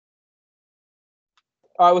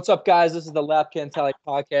All right, what's up, guys? This is the Lap Can Tally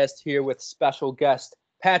podcast here with special guest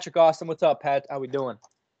Patrick Austin. What's up, Pat? How we doing?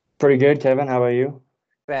 Pretty good, Kevin. How about you?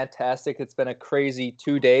 Fantastic. It's been a crazy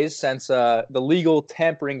 2 days since the legal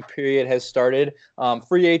tampering period has started.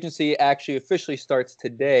 Free agency actually officially starts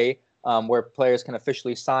today, where players can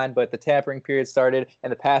officially sign, but the tampering period started,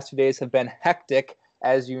 and the past 2 days have been hectic,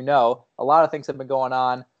 as you know. A lot of things have been going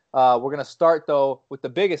on. We're going to start, though, with the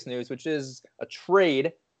biggest news, which is a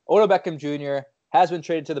trade. Odell Beckham Jr. has been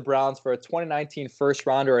traded to the Browns for a 2019 first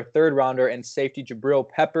rounder, a third rounder, and safety Jabril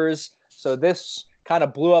Peppers. So this kind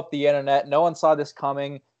of blew up the internet. No one saw this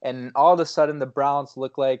coming, and all of a sudden the Browns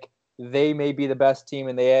look like they may be the best team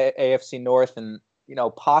in the AFC North and, you know,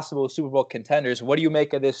 possible Super Bowl contenders. What do you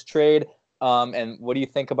make of this trade? And what do you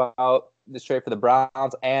think about this trade for the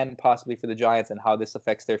Browns and possibly for the Giants and how this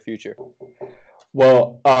affects their future?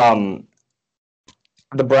 Well,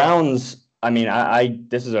 the Browns, I mean,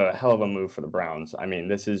 this is a hell of a move for the Browns. I mean,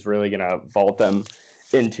 this is really going to vault them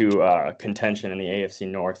into contention in the AFC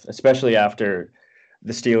North, especially after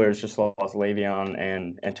the Steelers just lost Le'Veon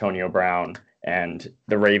and Antonio Brown, and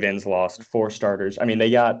the Ravens lost 4 starters. I mean, they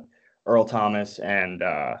got Earl Thomas and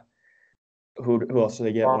who else did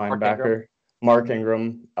they get? Linebacker Mark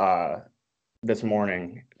Ingram this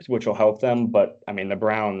morning, which will help them. But I mean, the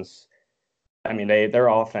Browns, I mean, their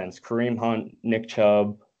offense: Kareem Hunt, Nick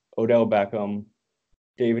Chubb, Odell Beckham,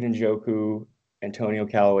 David Njoku, Antonio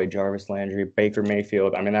Callaway, Jarvis Landry, Baker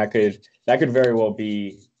Mayfield. I mean, that could very well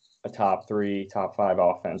be a top 3, top 5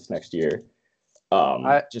 offense next year.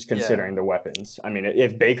 Just considering the weapons. I mean,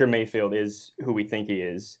 if Baker Mayfield is who we think he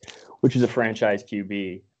is, which is a franchise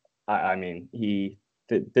QB, I mean,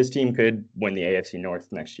 this team could win the AFC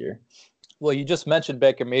North next year. Well, you just mentioned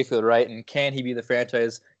Baker Mayfield, right? And can he be the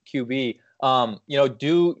franchise QB?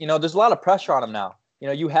 There's a lot of pressure on him now. You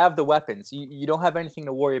know, you have the weapons. You don't have anything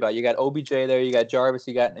to worry about. You got OBJ there. You got Jarvis.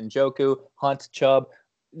 You got Njoku, Hunt, Chubb.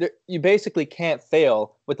 You basically can't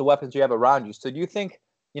fail with the weapons you have around you. So do you think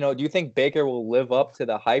Baker will live up to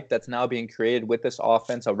the hype that's now being created with this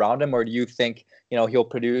offense around him? Or do you think, he'll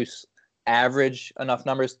produce average enough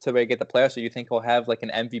numbers to get the playoffs? Or do you think he'll have like an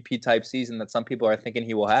MVP type season that some people are thinking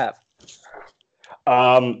he will have?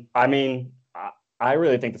 I mean, I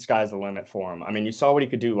really think the sky's the limit for him. I mean, you saw what he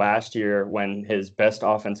could do last year when his best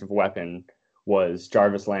offensive weapon was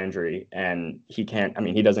Jarvis Landry, and he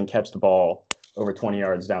doesn't catch the ball over 20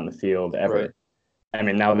 yards down the field ever. Right. I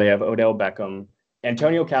mean, now they have Odell Beckham.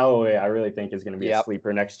 Antonio Callaway, I really think, is going to be a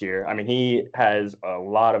sleeper next year. I mean, he has a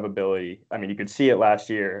lot of ability. I mean, you could see it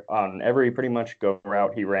last year on every pretty much go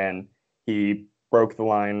route he ran. He broke the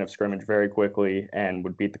line of scrimmage very quickly and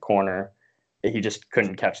would beat the corner. He just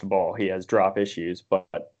couldn't catch the ball. He has drop issues.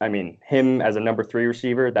 But, I mean, him as a number 3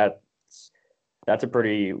 receiver, that's a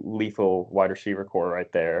pretty lethal wide receiver core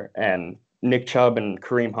right there. And Nick Chubb and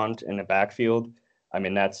Kareem Hunt in the backfield, I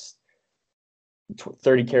mean, that's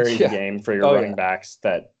 30 carries a game for your running backs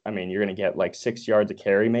that, I mean, you're going to get like 6 yards a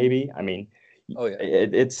carry maybe. I mean,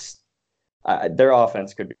 their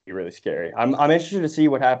offense could be really scary. I'm interested to see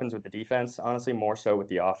what happens with the defense, honestly, more so with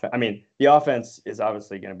the offense. I mean, the offense is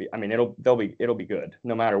obviously going to be, I mean, it'll be good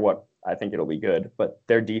no matter what. I think it'll be good, but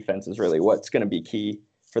their defense is really what's going to be key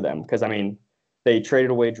for them. Because, I mean, they traded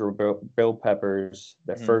away Jabril Peppers,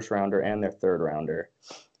 their first rounder and their third rounder.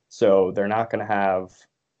 So they're not going to have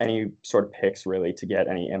any sort of picks really to get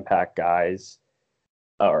any impact guys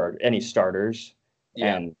or any starters.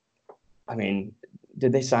 Yeah. And, I mean,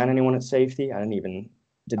 did they sign anyone at safety? I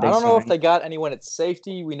don't know if they got anyone at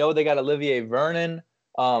safety. We know they got Olivier Vernon.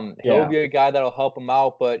 He'll be a guy that'll help them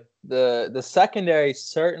out, but the secondary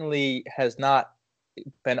certainly has not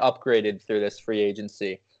been upgraded through this free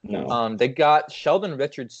agency. No. They got Sheldon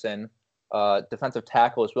Richardson, defensive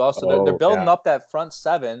tackle as well. So they're building up that front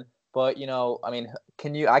 7, but I mean,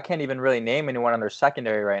 I can't even really name anyone on their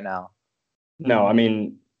secondary right now. No, I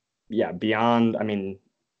mean, beyond, I mean,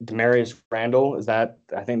 Demarius Randall,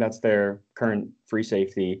 I think that's their current free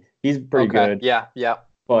safety. He's pretty good. Yeah.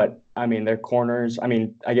 But, I mean, their corners, I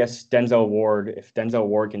mean, I guess Denzel Ward, if Denzel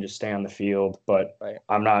Ward can just stay on the field, but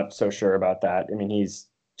I'm not so sure about that. I mean, he's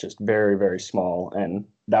just very, very small, and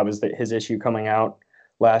that was his issue coming out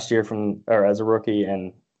last year as a rookie,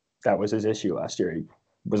 and that was his issue last year. He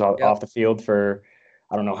was off the field for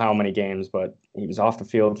I don't know how many games, but he was off the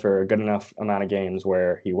field for a good enough amount of games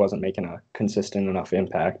where he wasn't making a consistent enough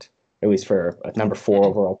impact, at least for a number 4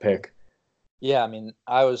 overall pick. Yeah, I mean,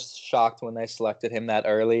 I was shocked when they selected him that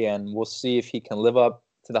early, and we'll see if he can live up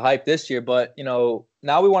to the hype this year. But,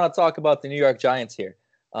 now we want to talk about the New York Giants here.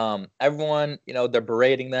 Everyone, they're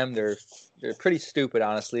berating them. They're pretty stupid,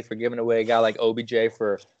 honestly, for giving away a guy like OBJ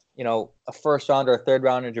for a first rounder, a third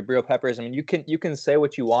rounder, Jabril Peppers. I mean, you can say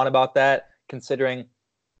what you want about that, considering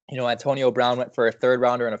Antonio Brown went for a third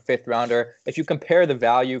rounder and a fifth rounder. If you compare the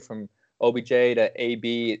value from OBJ to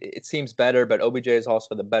AB, it seems better, but OBJ is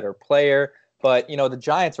also the better player. But the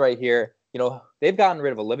Giants right here, they've gotten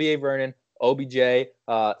rid of Olivier Vernon, OBJ,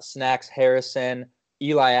 Snacks Harrison,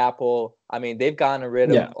 Eli Apple. I mean, they've gotten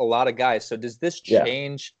rid of a lot of guys. So does this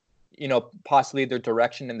change, possibly their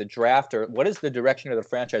direction in the draft, or what is the direction of the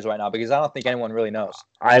franchise right now? Because I don't think anyone really knows.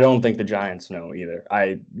 I don't think the Giants know either.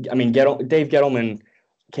 I mean, Dave Gettleman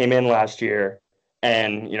came in last year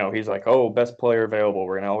and, he's like, oh, best player available.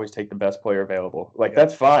 We're going to always take the best player available. Like,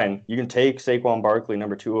 that's fine. You can take Saquon Barkley,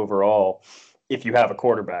 number 2 overall, if you have a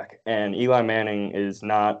quarterback. And Eli Manning is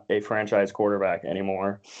not a franchise quarterback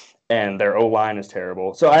anymore. And their O-line is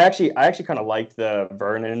terrible. So I actually kind of liked the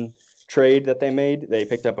Vernon trade that they made. They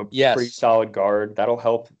picked up a pretty solid guard. That'll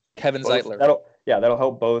help Kevin Zeitler. That'll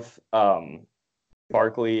help both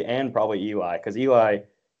Barkley and probably Eli, because Eli,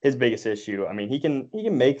 his biggest issue, I mean, he can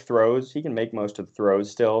make throws. He can make most of the throws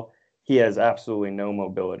still. He has absolutely no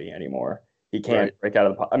mobility anymore. He can't break out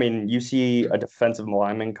of the – I mean, you see a defensive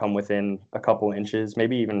lineman come within a couple inches,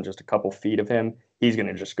 maybe even just a couple feet of him, he's going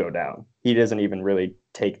to just go down. He doesn't even really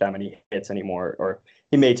take that many hits anymore, or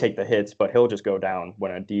he may take the hits, but he'll just go down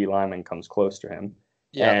when a D lineman comes close to him.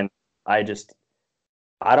 Yeah. And I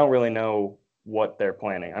don't really know what they're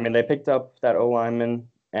planning. I mean, they picked up that O-lineman,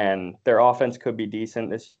 and their offense could be decent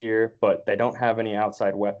this year, but they don't have any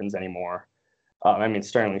outside weapons anymore. I mean,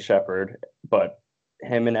 Sterling Shepard, but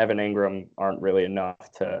him and Evan Ingram aren't really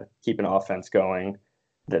enough to keep an offense going.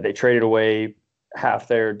 That they traded away half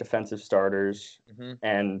their defensive starters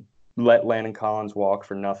and let Landon Collins walk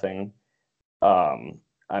for nothing.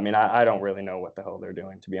 I mean, I don't really know what the hell they're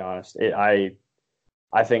doing, to be honest. I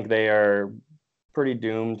think they are pretty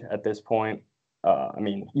doomed at this point. I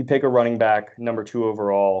mean, you pick a running back, number 2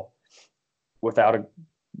 overall, without a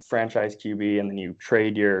franchise QB, and then you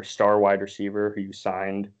trade your star wide receiver who you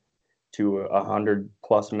signed to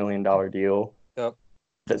 $100+ million deal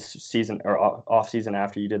this season or off season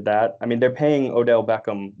after you did that. I mean, they're paying Odell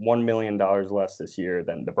Beckham $1 million less this year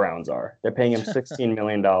than the Browns are. They're paying him $16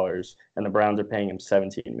 million, and the Browns are paying him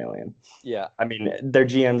 $17 million. Yeah. I mean, their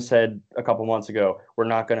GM said a couple months ago, we're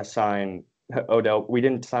not going to sign Odell. We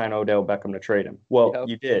didn't sign Odell Beckham to trade him. Well,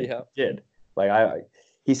 you did. You did. Like,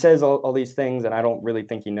 he says all these things, and I don't really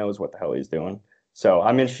think he knows what the hell he's doing. So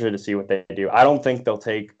I'm interested to see what they do. I don't think they'll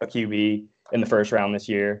take a QB in the first round this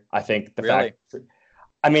year. I think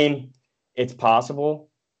I mean, it's possible.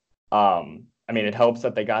 I mean, it helps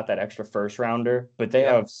that they got that extra first rounder, but they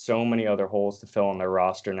have so many other holes to fill in their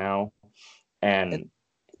roster now. And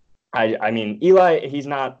I mean, Eli, he's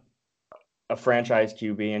not a franchise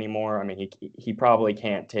QB anymore. I mean, he probably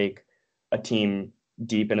can't take a team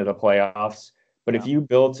deep into the playoffs. But if you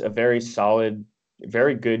built a very solid,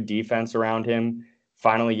 very good defense around him,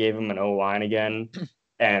 finally gave him an O-line again,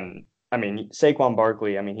 and I mean, Saquon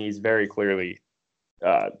Barkley, I mean, he's very clearly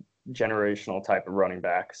generational type of running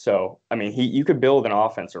back. So, I mean, you could build an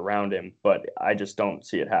offense around him, but I just don't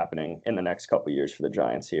see it happening in the next couple of years for the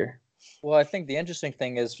Giants here. Well, I think the interesting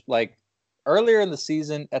thing is, like, earlier in the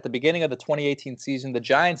season, at the beginning of the 2018 season, the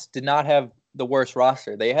Giants did not have the worst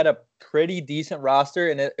roster. They had a pretty decent roster,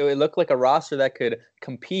 and it looked like a roster that could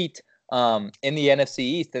compete in the NFC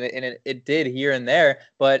East, and it did here and there.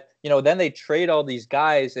 But, then they trade all these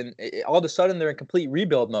guys, and all of a sudden they're in complete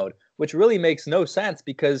rebuild mode, which really makes no sense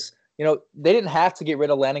because, they didn't have to get rid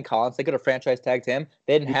of Landon Collins. They could have franchise tagged him.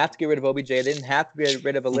 They didn't have to get rid of OBJ. They didn't have to get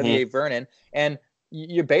rid of Olivier Vernon. And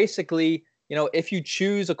you're basically, if you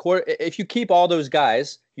choose if you keep all those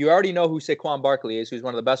guys, you already know who Saquon Barkley is, who's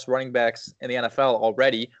one of the best running backs in the NFL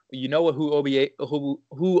already. You know who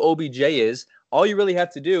OBJ is. All you really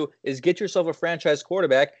have to do is get yourself a franchise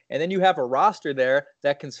quarterback, and then you have a roster there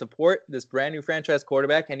that can support this brand new franchise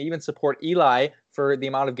quarterback and even support Eli for the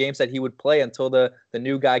amount of games that he would play until the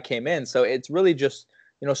new guy came in. So it's really just,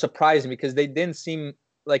 surprising because they didn't seem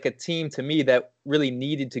like a team to me that really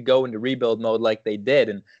needed to go into rebuild mode like they did.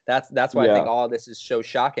 And that's why I think all of this is so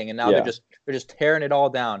shocking. And now they're just tearing it all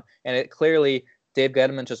down. And it clearly Dave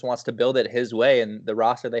Gettleman just wants to build it his way, and the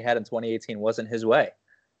roster they had in 2018 wasn't his way.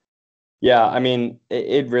 Yeah, I mean,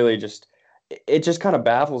 it really just kind of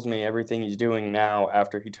baffles me everything he's doing now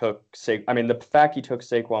after he took the fact he took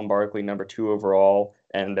Saquon Barkley number 2 overall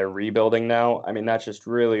and they're rebuilding now. I mean, that's just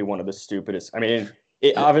really one of the stupidest. I mean,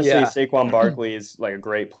 obviously Saquon Barkley is like a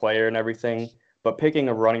great player and everything, but picking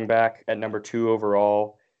a running back at number 2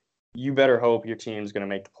 overall, you better hope your team's going to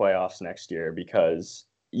make the playoffs next year, because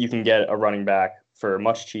you can get a running back for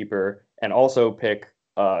much cheaper and also pick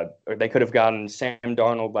Or they could have gotten Sam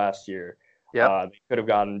Darnold last year. Yep. They could have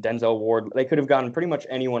gotten Denzel Ward. They could have gotten pretty much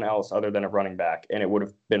anyone else other than a running back, and it would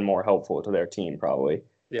have been more helpful to their team probably.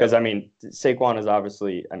 Because Yep. I mean, Saquon is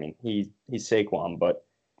obviously, I mean, he's Saquon, but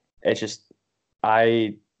it's just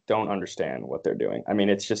I don't understand what they're doing. I mean,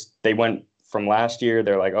 it's just they went from last year.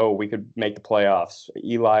 They're like, oh, we could make the playoffs.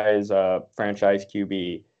 Eli is a franchise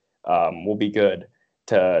QB. We'll be good.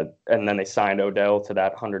 And then they signed Odell to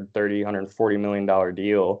that 130, $140 million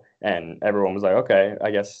deal, and everyone was like, okay,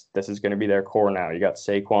 I guess this is going to be their core now. You got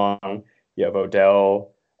Saquon, you have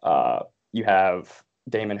Odell, you have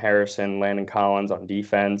Damon Harrison, Landon Collins on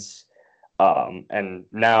defense. And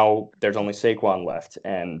now there's only Saquon left,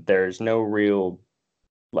 and there's no real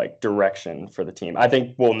like direction for the team. I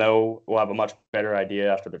think we'll have a much better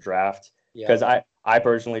idea after the draft because Yeah. I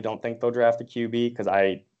personally don't think they'll draft a QB because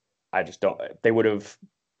I just don't. They would have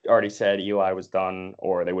already said Eli was done,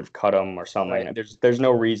 or they would have cut him or something. Right. There's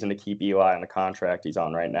no reason to keep Eli on the contract he's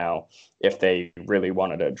on right now if they really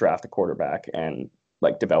wanted to draft a quarterback and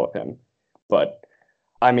like develop him. But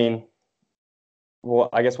I mean, well,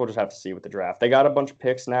 I guess we'll just have to see with the draft. They got a bunch of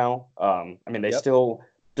picks now. I mean, they Yep. still,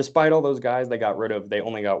 despite all those guys they got rid of, they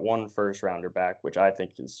only got one first rounder back, which I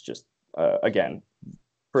think is just again It's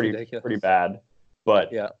pretty ridiculous. bad.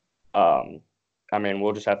 But Yeah. um, I mean,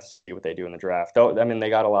 we'll just have to see what they do in the draft. Though, I mean, they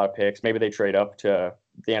got a lot of picks. Maybe they trade up to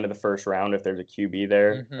the end of the first round if there's a QB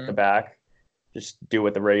there at the Hmm. back. Just do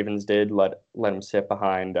what the Ravens did. Let him sit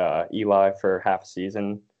behind Eli for half a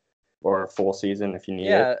season or a full season if you need it.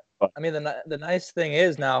 Yeah. But I mean, the nice thing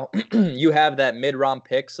is now you have that mid round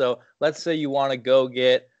pick. So let's say you want to go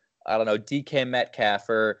get, I don't know, DK Metcalf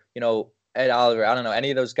or, Ed Oliver. I don't know, any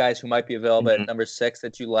of those guys who might be available at Mhm, number 6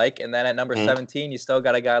 that you like. And then at number mhm. 17, you still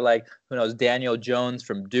got a guy like, who knows, Daniel Jones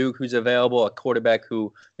from Duke who's available, a quarterback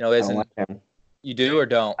who, I don't isn't. like him. You do or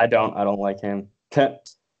don't? I don't like him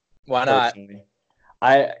Why not? personally.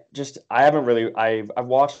 I haven't really I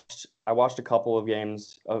watched a couple of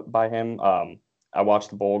games by him. I watched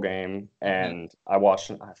the bowl game Hmm. and I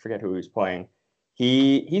forget who he was playing.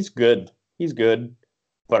 He's good. He's good,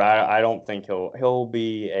 but I don't think he'll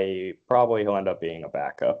be a probably he'll end up being a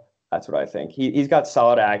backup. That's what I think. He's got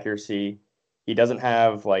solid accuracy. He doesn't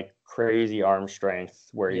have like crazy arm strength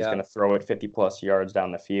where he's Yeah. going to throw it 50 plus yards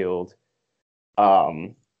down the field.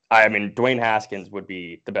 Um, I mean, Dwayne Haskins would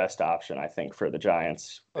be the best option, I think, for the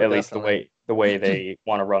Giants. Oh, At least definitely. the way they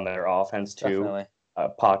want to run their offense too. Definitely. A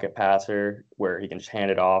pocket passer where he can just hand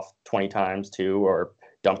it off 20 times too, or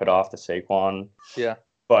dump it off to Saquon. Yeah.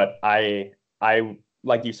 But I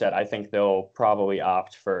like you said, I think they'll probably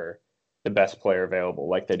opt for the best player available,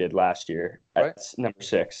 like they did last year Right. at number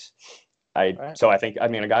 6. I Right. so I think I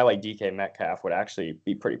mean a guy like DK Metcalf would actually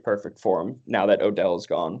be pretty perfect for him now that Odell's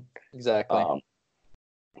gone. Exactly. Um,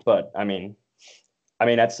 but I mean,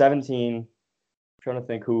 at 17, I'm trying to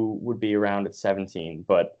think who would be around at 17,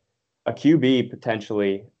 but a QB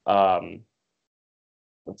potentially.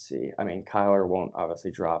 Let's see. I mean, Kyler won't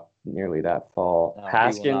obviously drop nearly that fall. No,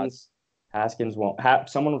 he will not. Haskins won't.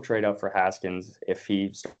 Someone will trade up for Haskins if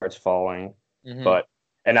he starts falling, Hmm. but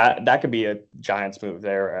that could be a Giants move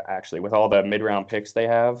there actually with all the mid round picks they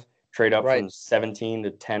have. Trade up Right. from 17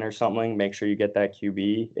 to 10 or something. Make sure you get that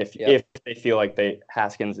QB Yep. if they feel like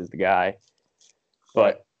Haskins is the guy.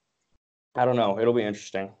 Right. But I don't know. It'll be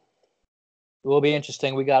interesting. It will be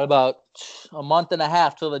interesting. We got about a month and a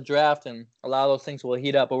half till the draft, and a lot of those things will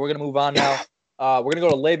heat up. But we're going to move on now. We're going to go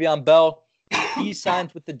to Le'Veon Bell. He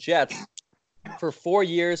signs with the Jets for 4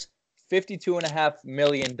 years, $52.5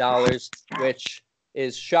 million, which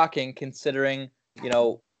is shocking considering,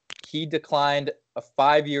 he declined a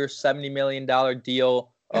 5-year, $70 million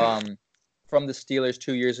deal from the Steelers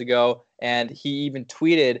 2 years ago. And he even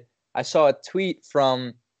tweeted, I saw a tweet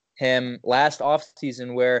from him last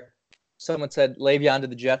offseason where someone said Le'Veon to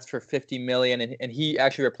the Jets for $50 million, and he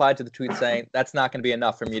actually replied to the tweet saying that's not going to be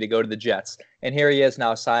enough for me to go to the Jets. And here he is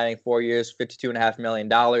now signing 4 years, $52.5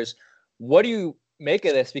 million. What do you make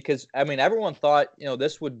of this? Because I mean, everyone thought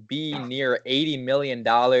this would be near $80 million,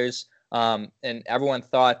 and everyone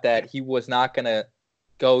thought that he was not going to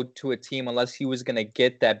go to a team unless he was going to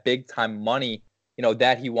get that big time money,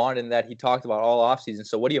 that he wanted and that he talked about all offseason.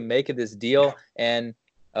 So what do you make of this deal, and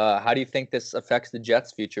how do you think this affects the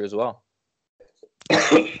Jets' future as well?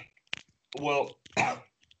 Well,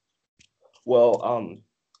 well,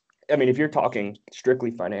 I mean, if you're talking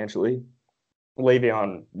strictly financially,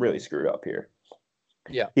 Le'Veon really screwed up here.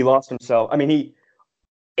 Yeah. He lost himself. I mean,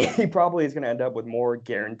 he probably is going to end up with more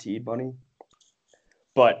guaranteed money,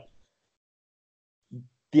 but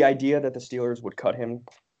the idea that the Steelers would cut him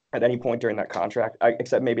at any point during that contract,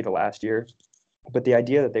 except maybe the last year, But the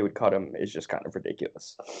idea that they would cut him is just kind of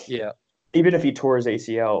ridiculous. Yeah. Even if he tore his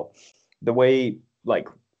ACL, the way like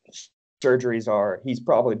surgeries are, he's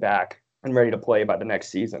probably back and ready to play by the next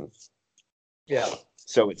season. Yeah.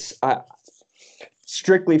 So it's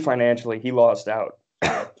strictly financially, he lost out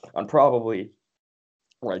on probably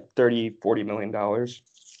like $30-40 million.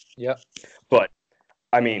 Yeah. But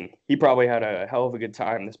I mean, he probably had a hell of a good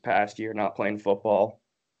time this past year not playing football,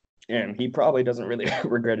 and he probably doesn't really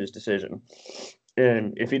regret his decision.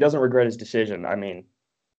 And if he doesn't regret his decision, I mean,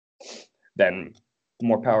 then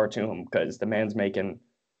more power to him, because the man's making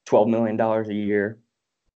 $12 million a year,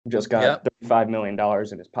 just got $35 million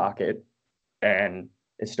in his pocket, and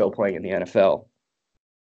is still playing in the NFL.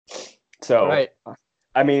 So, right.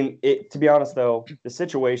 I mean, to be honest, though, the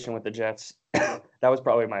situation with the Jets, that was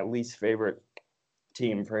probably my least favorite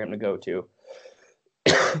team for him to go to.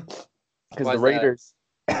 Because the Raiders,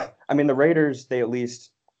 I mean, the Raiders, they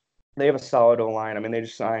have a solid O-line. I mean, they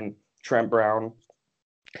just signed Trent Brown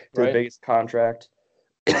to the biggest contract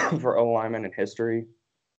for O-lineman in history.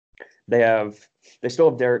 They still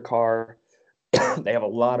have Derek Carr. They have a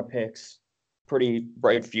lot of picks, pretty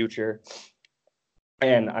bright future.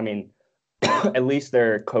 And I mean, at least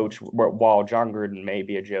their coach, while John Gruden may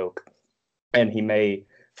be a joke and he may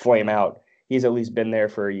flame out, he's at least been there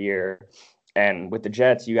for a year. And with the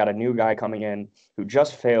Jets, you got a new guy coming in who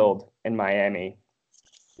just failed in Miami.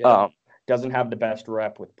 Yeah. Doesn't have the best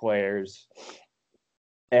rep with players.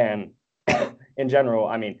 And in general,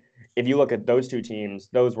 I mean, if you look at those two teams,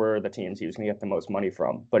 those were the teams he was going to get the most money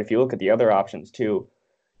from. But if you look at the other options too,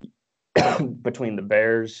 between the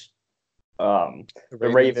Bears, the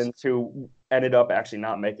Ravens, who ended up actually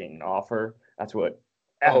not making an offer. That's what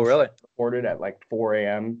really reported at like 4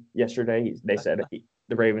 a.m. yesterday. They said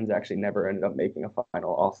the Ravens actually never ended up making a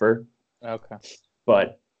final offer. Okay.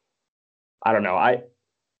 But I don't know. I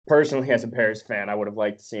personally, as a Bears fan, I would have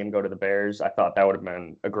liked to see him go to the Bears. I thought that would have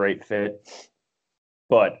been a great fit.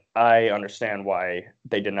 But I understand why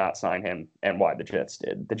they did not sign him and why the Jets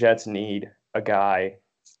did. The Jets need a guy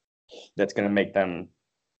that's going to make them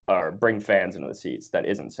or bring fans into the seats that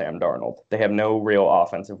isn't Sam Darnold. They have no real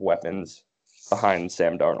offensive weapons behind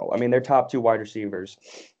Sam Darnold. I mean, their top two wide receivers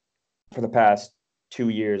for the past 2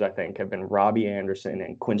 years, I think, have been Robbie Anderson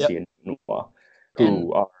and Quincy Enunwa,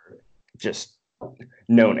 who are just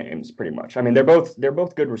no names pretty much. I mean, they're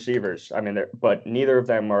both good receivers. I mean, but neither of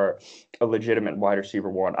them are a legitimate wide receiver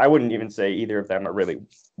one. I wouldn't even say either of them are really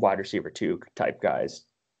wide receiver two type guys.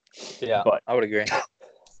 Yeah, but I would agree.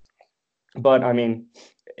 But I mean,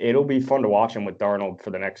 it'll be fun to watch him with Darnold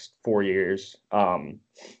for the next 4 years. I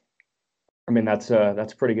mean, that's a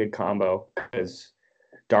pretty good combo, because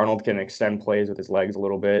Darnold can extend plays with his legs a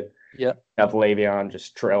little bit. Yeah. Have Le'Veon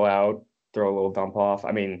just trail out, throw a little dump off.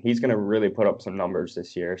 I mean, he's going to really put up some numbers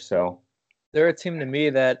this year. So they're a team to me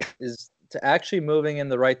that is actually moving in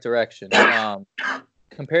the right direction.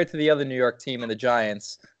 Compared to the other New York team and the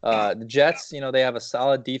Giants, the Jets, they have a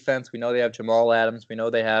solid defense. We know they have Jamal Adams. We know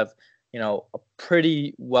they have, a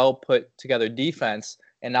pretty well put together defense.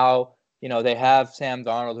 And now, they have Sam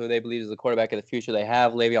Darnold, who they believe is the quarterback of the future. They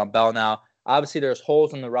have Le'Veon Bell now. Obviously, there's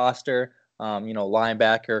holes in the roster,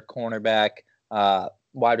 linebacker, cornerback,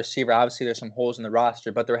 wide receiver. Obviously, there's some holes in the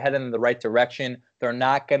roster, but they're heading in the right direction. They're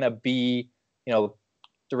not going to be,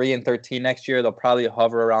 3-13 next year. They'll probably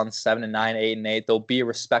hover around 7-9, 8-8. They'll be a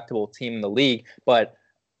respectable team in the league, but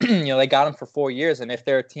they got them for 4 years. And if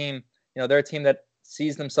they're a team, they're a team that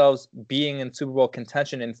sees themselves being in Super Bowl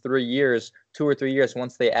contention in 3 years, 2 or 3 years,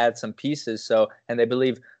 once they add some pieces. So, and they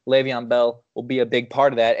believe Le'Veon Bell will be a big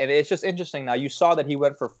part of that. And it's just interesting. Now, you saw that he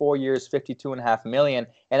went for 4 years, $52.5 million.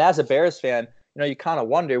 And as a Bears fan, you kind of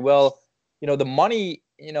wonder, well, the money,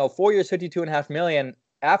 4 years, $52.5 million,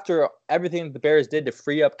 after everything the Bears did to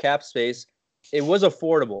free up cap space, it was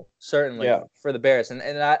affordable, certainly, for the Bears.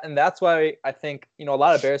 And that's why I think, a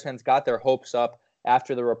lot of Bears fans got their hopes up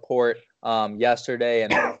after the report yesterday.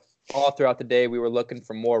 And all throughout the day, we were looking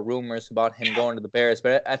for more rumors about him going to the Bears.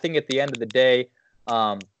 But I think at the end of the day,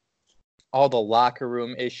 all the locker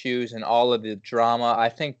room issues and all of the drama, I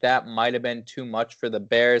think that might have been too much for the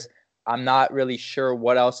Bears. I'm not really sure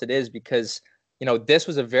what else it is, because this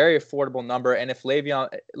was a very affordable number. And if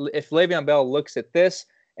Le'Veon Bell looks at this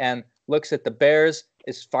and looks at the Bears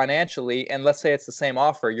is financially, and let's say it's the same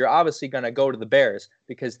offer, you're obviously going to go to the Bears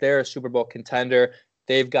because they're a Super Bowl contender.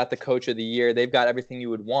 They've got the coach of the year. They've got everything you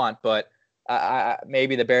would want. But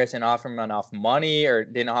maybe the Bears didn't offer him enough money or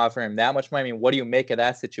didn't offer him that much money. I mean, what do you make of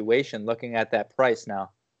that situation looking at that price now?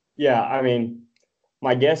 Yeah, I mean,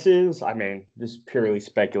 my guess is, this is purely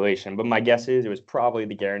speculation, but my guess is it was probably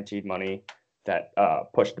the guaranteed money that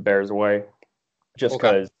pushed the Bears away, just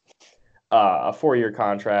because a 4-year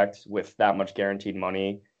contract with that much guaranteed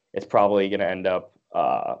money, it's probably going to end up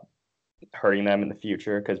hurting them in the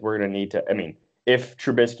future because we're going to need to. I mean, if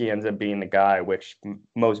Trubisky ends up being the guy, which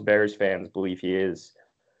most Bears fans believe he is,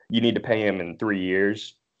 you need to pay him in 3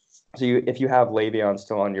 years. So if you have Le'Veon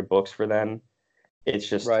still on your books for them, it's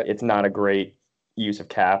just Right. it's not a great use of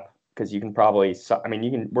cap because you can probably. I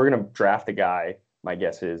mean, we're going to draft a guy. My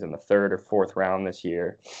guess is in the 3rd or 4th round this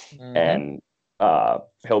year, and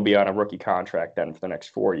he'll be on a rookie contract then for the next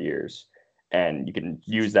 4 years, and you can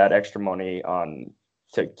use that extra money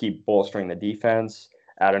to keep bolstering the defense.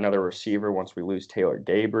 Add another receiver once we lose Taylor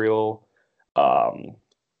Gabriel,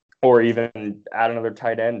 or even add another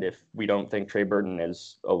tight end if we don't think Trey Burton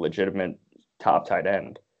is a legitimate top tight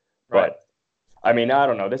end. Right. But I mean, I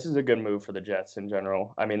don't know. This is a good move for the Jets in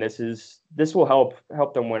general. I mean, this will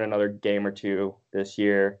help them win another game or two this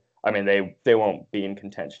year. I mean, they won't be in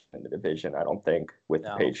contention in the division, I don't think, with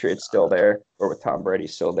the Patriots still there or with Tom Brady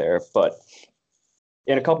still there. But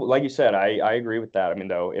in a couple, like you said, I agree with that. I mean,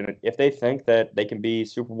 though, if they think that they can be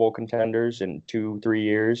Super Bowl contenders in 2-3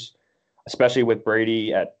 years, especially with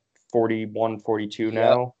Brady at 41, 42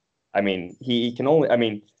 now, I mean, he can only. I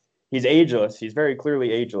mean, he's ageless. He's very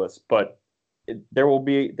clearly ageless, but there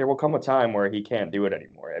will come a time where he can't do it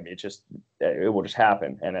anymore. I mean, it will just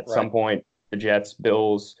happen, and at some point, the Jets,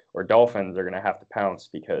 Bills, or Dolphins are going to have to pounce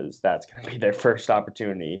because that's going to be their first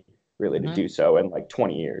opportunity really to do so in like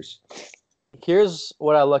 20 years. Here's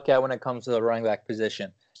what I look at when it comes to the running back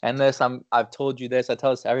position. And I've told you this, I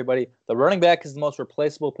tell this to everybody. The running back is the most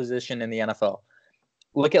replaceable position in the NFL.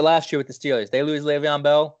 Look at last year with the Steelers. They lose Le'Veon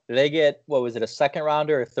Bell. They get, what was it, a 2nd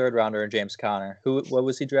rounder or 3rd rounder in James Conner? What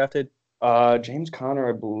was he drafted? James Conner,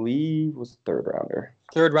 I believe, was 3rd rounder.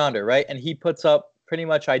 3rd rounder, right? And he puts up pretty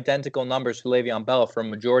much identical numbers to Le'Veon Bell for a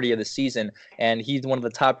majority of the season. And he's one of the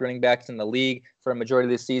top running backs in the league for a majority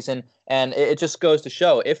of the season. And it just goes to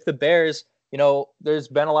show if the Bears, there's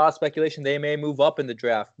been a lot of speculation they may move up in the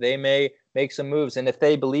draft. They may make some moves. And if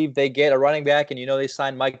they believe they get a running back and, they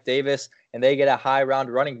sign Mike Davis and they get a high round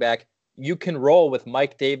running back, you can roll with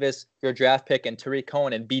Mike Davis, your draft pick, and Tariq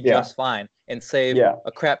Cohen and be just fine and save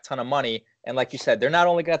a crap ton of money. And like you said, they're not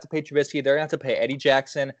only going to have to pay Trubisky, they're going to have to pay Eddie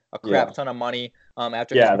Jackson a crap ton of money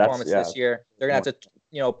after his performance this year. They're going to have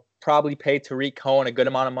to, probably pay Tariq Cohen a good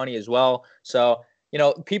amount of money as well. So,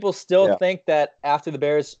 people still think that after the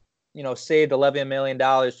Bears, saved $11 million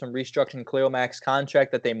from restructuring Khalil Mack's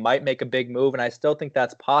contract that they might make a big move. And I still think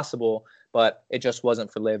that's possible, but it just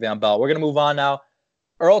wasn't for Le'Veon Bell. We're going to move on now.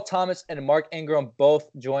 Earl Thomas and Mark Ingram both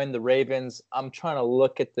joined the Ravens. I'm trying to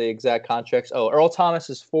look at the exact contracts. Oh, Earl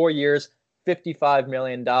Thomas is 4 years, $55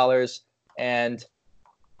 million. And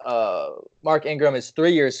Mark Ingram is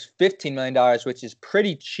 3 years, $15 million, which is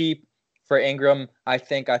pretty cheap for Ingram. I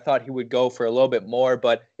thought he would go for a little bit more,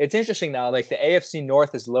 but it's interesting now. Like the AFC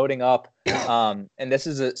North is loading up, and this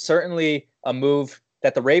is certainly a move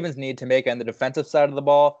that the Ravens need to make on the defensive side of the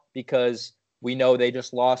ball because we know they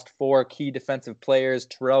just lost 4 key defensive players.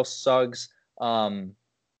 Terrell Suggs. Who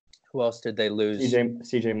else did they lose?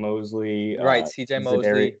 CJ Mosley. Right, CJ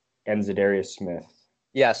Mosley. And Zadarius Smith.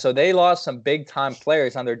 Yeah, so they lost some big-time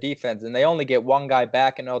players on their defense, and they only get one guy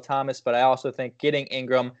back in Earl Thomas, but I also think getting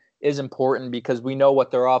Ingram is important because we know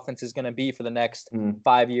what their offense is going to be for the next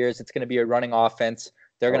 5 years. It's going to be a running offense.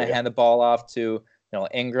 They're going to hand the ball off to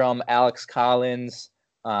Ingram, Alex Collins,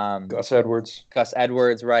 Gus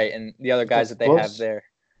Edwards, right, and the other guys that they have there.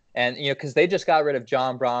 And because they just got rid of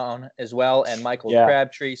John Brown as well and Michael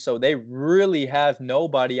Crabtree, so they really have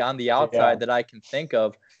nobody on the outside that I can think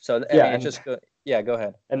of. So go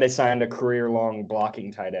ahead. And they signed a career-long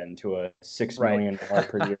blocking tight end to a $6 million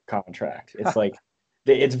per year contract. It's like.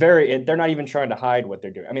 They're not even trying to hide what they're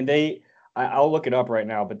doing. I mean, I'll look it up right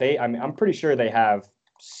now, but I'm pretty sure they have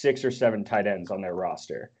 6 or 7 tight ends on their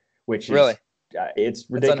roster, which is really, it's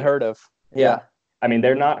ridiculous. It's unheard of. Yeah. I mean,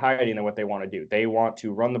 they're not hiding what they want to do. They want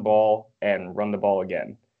to run the ball and run the ball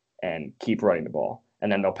again and keep running the ball.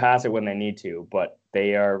 And then they'll pass it when they need to, but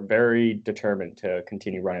they are very determined to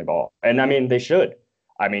continue running the ball. And I mean, they should.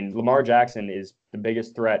 I mean, Lamar Jackson is the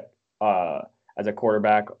biggest threat as a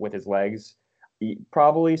quarterback with his legs.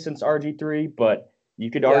 Probably since RG3, but you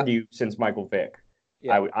could argue since Michael Vick,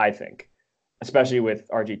 I think, especially with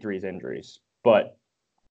RG3's injuries. But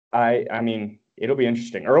I mean, it'll be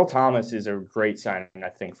interesting. Earl Thomas is a great signing, I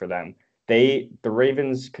think, for them. The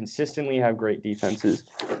Ravens consistently have great defenses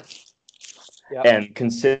and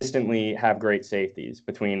consistently have great safeties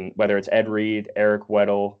between whether it's Ed Reed, Eric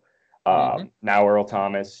Weddle, now Earl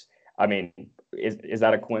Thomas. I mean, is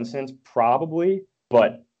that a coincidence? Probably,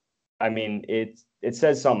 but I mean, it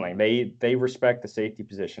says something. They respect the safety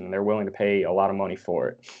position and they're willing to pay a lot of money for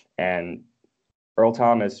it. And Earl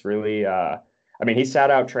Thomas really, I mean, he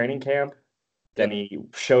sat out training camp, then he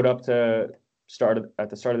showed up at the start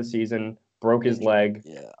of the season, broke his leg,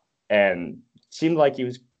 and seemed like he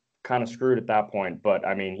was kind of screwed at that point. But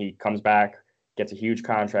I mean, he comes back, gets a huge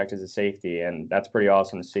contract as a safety, and that's pretty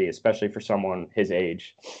awesome to see, especially for someone his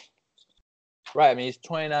age. Right. I mean, he's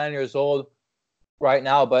 29 years old right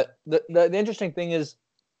now, but the interesting thing is,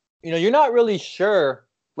 you're not really sure.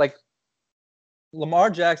 Like, Lamar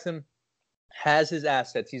Jackson has his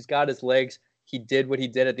assets. He's got his legs. He did what he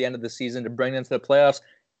did at the end of the season to bring them to the playoffs.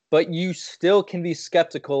 But you still can be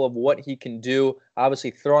skeptical of what he can do.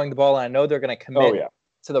 Obviously, throwing the ball, and I know they're going to commit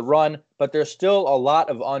to the run, but there's still a lot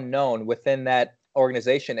of unknown within that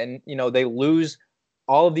organization. And, they lose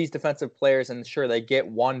all of these defensive players, and sure, they get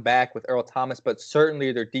one back with Earl Thomas, but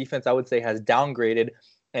certainly their defense, I would say, has downgraded.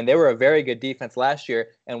 And they were a very good defense last year.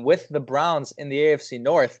 And with the Browns in the AFC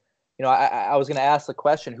North, I was going to ask the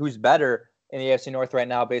question, who's better in the AFC North right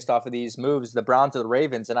now based off of these moves, the Browns or the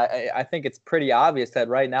Ravens? And I think it's pretty obvious that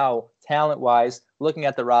right now, talent-wise, looking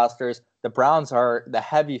at the rosters, the Browns are the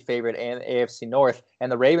heavy favorite in the AFC North,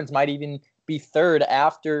 and the Ravens might even be third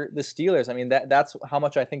after the Steelers. I mean, that's how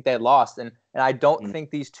much I think they lost. And I don't think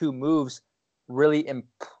these two moves really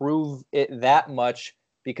improve it that much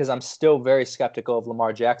because I'm still very skeptical of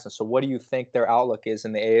Lamar Jackson. So what do you think their outlook is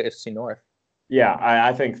in the AFC North? Yeah,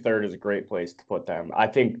 I think third is a great place to put them. I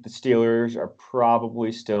think the Steelers are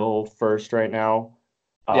probably still first right now.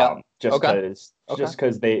 Just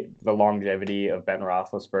because the longevity of Ben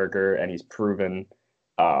Roethlisberger and he's proven.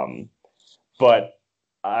 But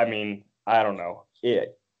I mean, I don't know.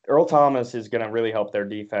 Earl Thomas is going to really help their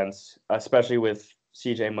defense, especially with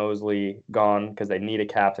C.J. Mosley gone, because they need a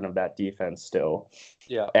captain of that defense still.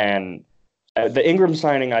 Yeah. And the Ingram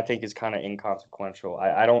signing, I think, is kind of inconsequential.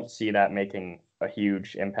 I don't see that making a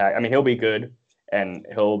huge impact. I mean, he'll be good, and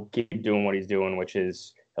he'll keep doing what he's doing, which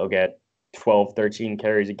is he'll get 12, 13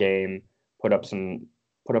 carries a game, put up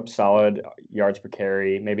solid yards per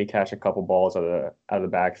carry, maybe catch a couple balls out of the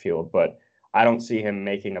backfield. But I don't see him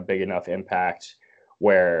making a big enough impact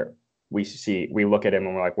where we look at him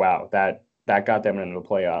and we're like, wow, that got them into the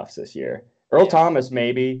playoffs this year. Earl Thomas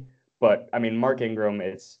maybe, but I mean, Mark Ingram,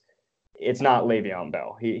 it's not Le'Veon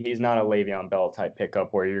Bell. He's not a Le'Veon Bell type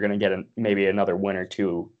pickup where you're going to get maybe another win or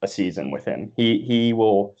two a season with him. He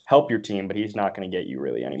will help your team, but he's not going to get you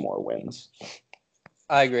really any more wins.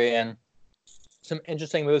 I agree. And some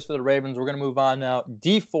interesting moves for the Ravens. We're going to move on now.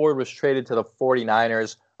 Dee Ford was traded to the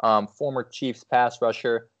 49ers. Former Chiefs pass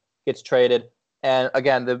rusher gets traded. And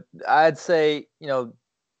again, I'd say, the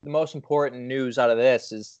most important news out of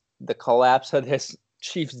this is the collapse of this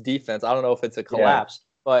Chiefs defense. I don't know if it's a collapse,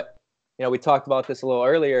 but we talked about this a little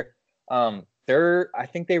earlier. I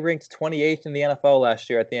think they ranked 28th in the NFL last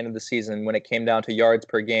year at the end of the season when it came down to yards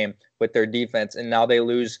per game with their defense. And now they're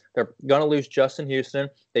going to lose Justin Houston.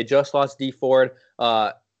 They just lost Dee Ford.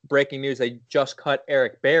 Breaking news, they just cut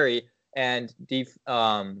Eric Berry. And they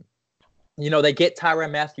get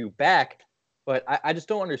Tyrann Mathieu back. But I just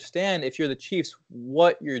don't understand, if you're the Chiefs,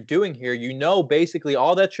 what you're doing here. Basically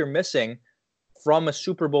all that you're missing from a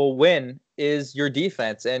Super Bowl win is your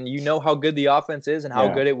defense, and how good the offense is and how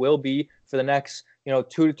good it will be for the next 2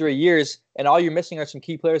 to 3 years, and all you're missing are some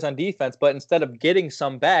key players on defense. But instead of getting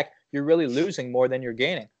some back, you're really losing more than you're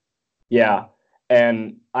gaining. Yeah,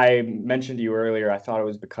 and I mentioned to you earlier, I thought it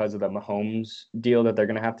was because of the Mahomes deal that they're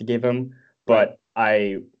going to have to give him, but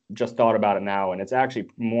I just thought about it now, and it's actually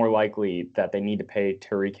more likely that they need to pay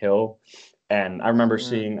Tyreek Hill. And I remember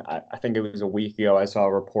seeing, I think it was a week ago, I saw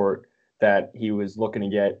a report that he was looking to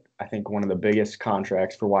get, I think, one of the biggest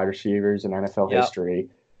contracts for wide receivers in NFL history.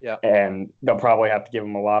 Yeah. And they'll probably have to give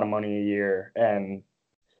him a lot of money a year. And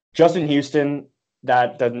Justin Houston,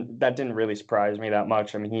 that didn't really surprise me that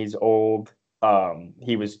much. I mean, he's old.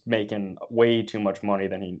 He was making way too much money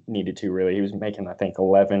than he needed to, really. He was making, I think,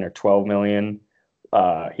 11 or 12 million.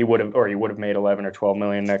 He would have made 11 or 12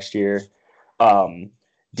 million next year.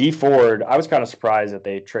 Dee Ford, I was kind of surprised that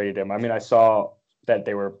they traded him. I mean, I saw that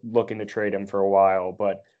they were looking to trade him for a while,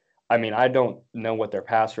 but I mean, I don't know what their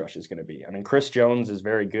pass rush is going to be. I mean, Chris Jones is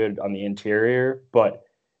very good on the interior, but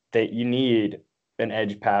you need an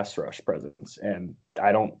edge pass rush presence, and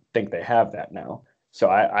I don't think they have that now. So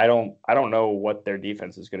I don't know what their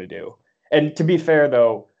defense is going to do. And to be fair,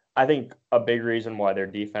 though, I think a big reason why their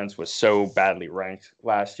defense was so badly ranked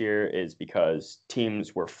last year is because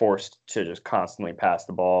teams were forced to just constantly pass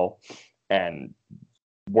the ball and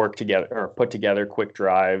work together or put together quick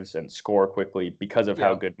drives and score quickly because of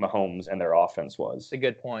how good Mahomes and their offense was. That's a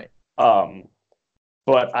good point.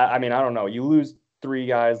 But I mean, I don't know. You lose three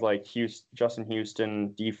guys like Justin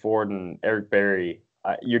Houston, D Ford, and Eric Berry.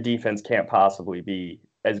 Your defense can't possibly be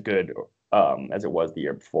as good as it was the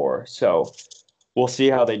year before. So we'll see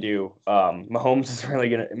how they do. Mahomes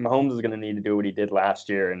is gonna need to do what he did last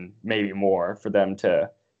year and maybe more for them to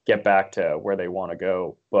get back to where they want to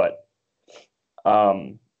go. But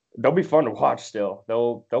they'll be fun to watch still.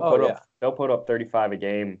 They'll put up 35 a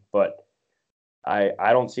game, but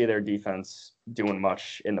I don't see their defense doing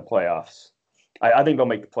much in the playoffs. I think they'll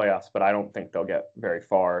make the playoffs, but I don't think they'll get very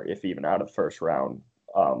far, if even out of the first round,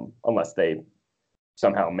 unless they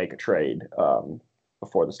somehow make a trade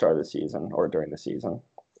before the start of the season or during the season.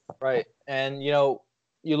 Right. And,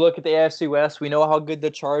 you look at the AFC West, we know how good the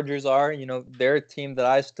Chargers are. They're a team that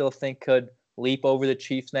I still think could leap over the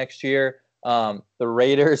Chiefs next year. The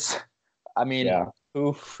Raiders, I mean,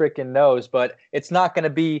 who freaking knows? But it's not going to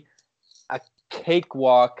be a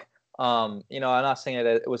cakewalk. I'm not saying that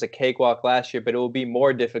it was a cakewalk last year, but it will be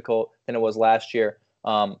more difficult than it was last year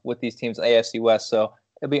with these teams in the AFC West. So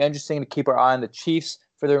it'll be interesting to keep our eye on the Chiefs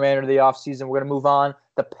for the remainder of the offseason. We're going to move on.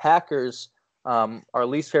 The Packers, our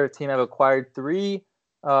least favorite team, have acquired three,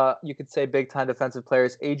 you could say, big-time defensive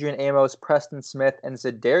players: Adrian Amos, Preston Smith, and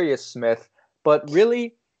Za'Darius Smith. But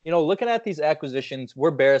really, looking at these acquisitions,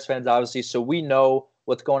 we're Bears fans, obviously, so we know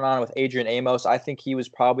what's going on with Adrian Amos. I think he was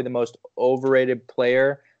probably the most overrated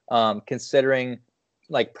player, considering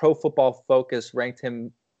like Pro Football Focus ranked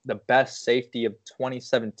him the best safety of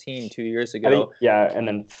 2017, 2 years ago. And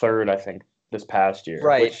then third, I think, this past year.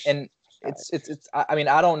 Right. And it's I mean,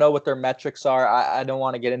 I don't know what their metrics are. I don't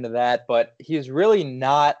want to get into that, but he's really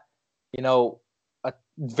not, a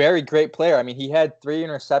very great player. I mean, he had 3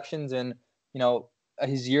 interceptions in,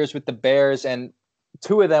 his years with the Bears, and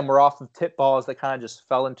 2 of them were off of tip balls that kind of just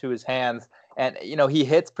fell into his hands. And, he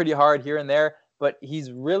hits pretty hard here and there, but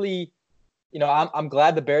he's really, I'm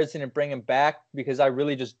glad the Bears didn't bring him back, because I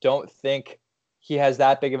really just don't think he has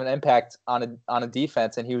that big of an impact on a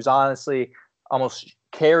defense. And he was honestly almost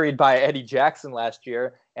carried by Eddie Jackson last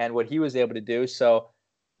year and what he was able to do. So,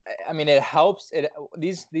 I mean, it helps.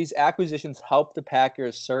 These acquisitions help the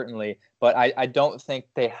Packers, certainly, but I don't think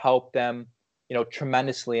they help them,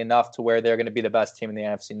 tremendously enough to where they're going to be the best team in the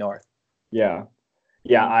NFC North. Yeah.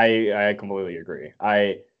 Yeah, I completely agree.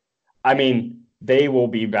 I mean, they will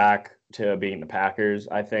be back to being the Packers,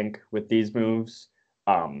 I think, with these moves,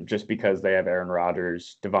 just because they have Aaron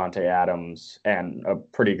Rodgers, Devontae Adams, and a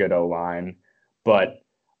pretty good O-line. But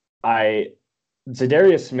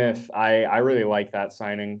Za'Darius Smith, I really like that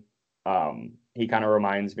signing. He kind of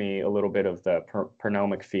reminds me a little bit of the Pernell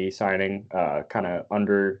McPhee signing, kind of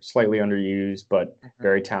slightly underused, but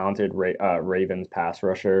very talented Ravens pass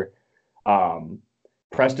rusher.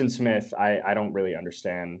 Preston Smith, I don't really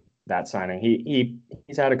understand that signing.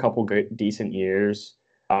 He's had a couple good, decent years,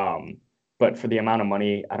 but for the amount of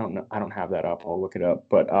money, I don't know. I don't have that up. I'll look it up.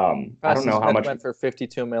 But I don't know how much. Went for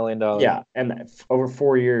 $52 million. Yeah, and over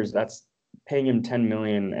 4 years, that's paying him $10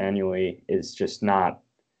 million annually is just not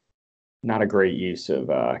a great use of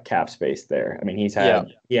cap space there. I mean, he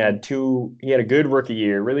had a good rookie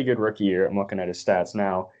year, really good rookie year. I'm looking at his stats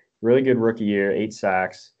now. Really good rookie year, 8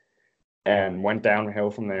 sacks, and went downhill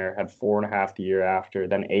from there. Had 4.5 the year after,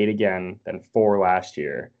 then 8 again, then 4 last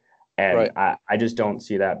year. And I just don't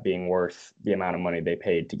see that being worth the amount of money they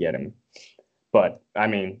paid to get him. But I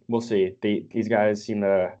mean, we'll see. These guys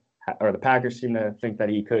the Packers seem to think that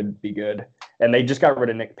he could be good, and they just got rid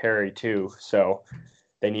of Nick Perry too, so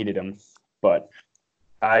they needed him. But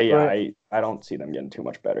I don't see them getting too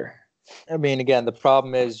much better. I mean, again, the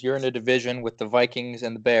problem is you're in a division with the Vikings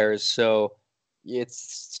and the Bears, so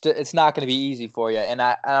it's not going to be easy for you. And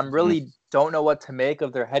I'm really don't know what to make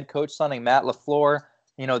of their head coach signing Matt LaFleur.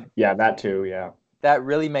 Yeah, that too. Yeah, that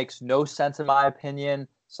really makes no sense in my opinion.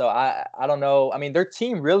 So I don't know. I mean, their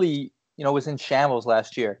team really was in shambles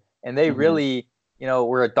last year, and they really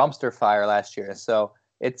were a dumpster fire last year. So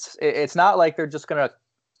it's not like they're just going to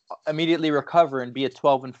immediately recover and be a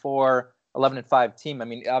 12-4, 11-5 team. I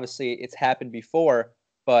mean, obviously it's happened before,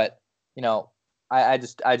 but I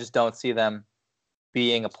just don't see them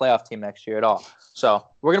being a playoff team next year at all. So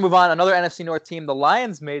we're going to move on. Another NFC North team. The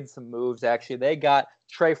Lions made some moves, actually. They got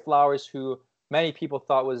Trey Flowers, who many people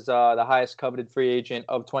thought was the highest coveted free agent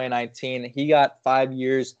of 2019. He got 5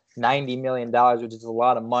 years, $90 million, which is a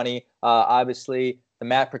lot of money. Obviously, the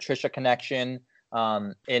Matt Patricia connection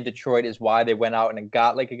in Detroit is why they went out and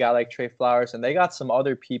got a guy like Trey Flowers. And they got some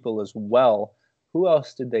other people as well. Who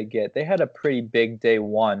else did they get? They had a pretty big day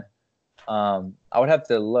one. I would have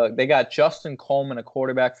to look. They got Justin Coleman, a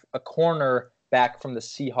cornerback from the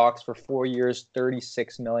Seahawks for 4 years,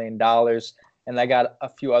 $36 million. And they got a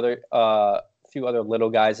few other few other little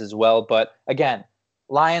guys as well. But again,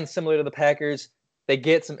 Lions, similar to the Packers, they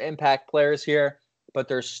get some impact players here, but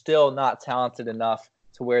they're still not talented enough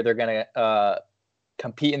to where they're going to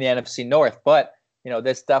compete in the NFC North. But,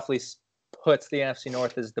 this definitely puts the NFC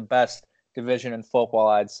North as the best division in football,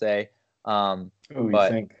 I'd say. You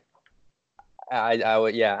think? I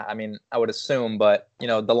would, yeah. I mean, I would assume, but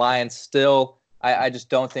the Lions still. I just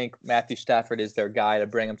don't think Matthew Stafford is their guy to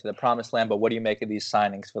bring them to the promised land. But what do you make of these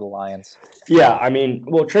signings for the Lions? Yeah, I mean,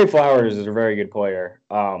 well, Trey Flowers is a very good player,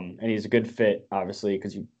 and he's a good fit, obviously,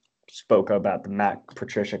 because you spoke about the Matt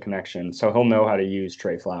Patricia connection, so he'll know how to use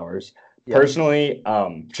Trey Flowers. Yep. Personally,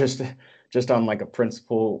 just on like a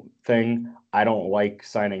principle thing, I don't like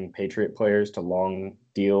signing Patriot players to long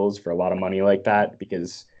deals for a lot of money like that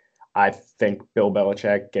because I think Bill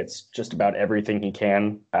Belichick gets just about everything he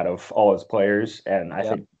can out of all his players. And I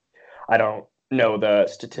think I don't know the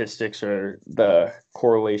statistics or the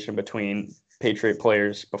correlation between Patriot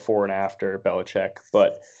players before and after Belichick,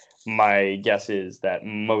 but my guess is that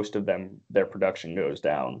most of them, their production goes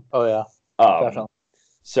down. Oh, yeah. Definitely.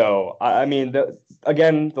 So, I mean, the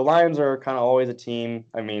Lions are kind of always a team,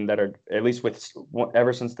 I mean, that are, at least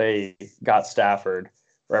ever since they got Stafford,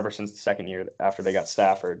 or ever since the second year after they got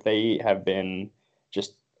Stafford, they have been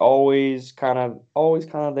just always kind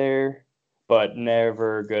of there, but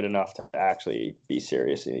never good enough to actually be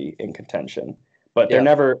seriously in contention. But they're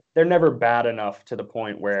never bad enough to the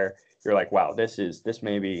point where you're like, wow, this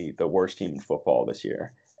may be the worst team in football this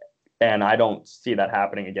year. And I don't see that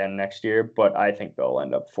happening again next year, but I think they'll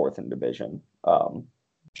end up fourth in division,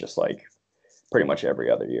 just like pretty much every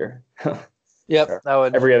other year. Yep,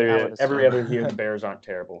 every other year the Bears aren't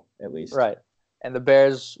terrible, at least. Right, and the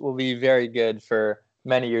Bears will be very good for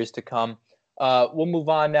many years to come. We'll move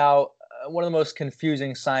on now. One of the most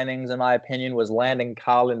confusing signings, in my opinion, was Landon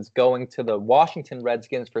Collins going to the Washington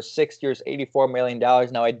Redskins for 6 years, $84 million.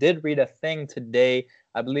 Now, I did read a thing today,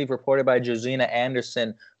 I believe reported by Josina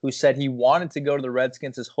Anderson, who said he wanted to go to the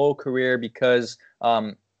Redskins his whole career because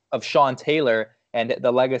of Sean Taylor and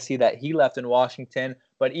the legacy that he left in Washington.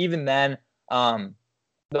 But even then,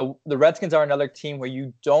 the Redskins are another team where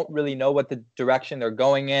you don't really know what the direction they're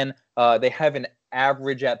going in. They have an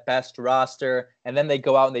average at best roster, and then they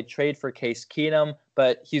go out and they trade for Case Keenum,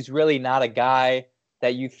 but he's really not a guy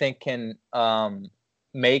that you think can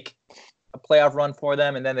make a playoff run for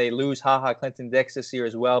them. And then they lose Clinton Dix this year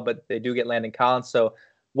as well, but they do get Landon Collins. So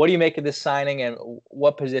what do you make of this signing, and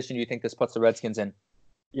what position do you think this puts the Redskins in?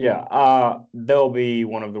 Yeah, they'll be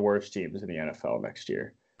one of the worst teams in the NFL next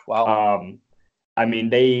year. Wow. I mean,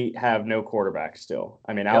 they have no quarterback still.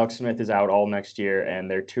 I mean, Alex Smith is out all next year,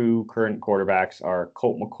 and their two current quarterbacks are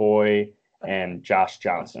Colt McCoy and Josh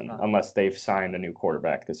Johnson, unless they've signed a new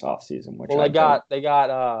quarterback this offseason.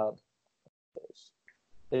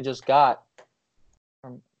 They just got.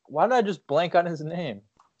 Why did I just blank on his name?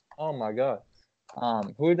 Oh my god.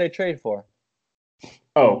 Who did they trade for?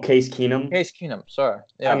 Oh, Case Keenum. Case Keenum. Sorry.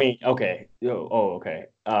 Yeah. I mean, okay. Oh, okay.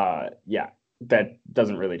 Yeah. That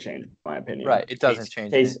doesn't really change my opinion. Right, it doesn't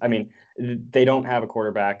change. I mean, they don't have a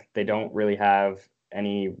quarterback. They don't really have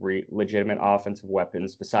any legitimate offensive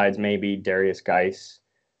weapons besides maybe Darius Geis,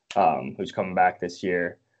 who's coming back this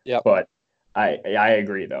year. Yeah. But I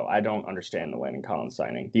agree, though. I don't understand the Landon Collins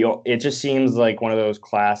signing. It just seems like one of those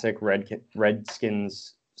classic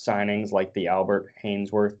Redskins signings, like the Albert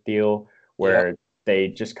Haynesworth deal, where they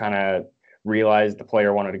just kind of realized the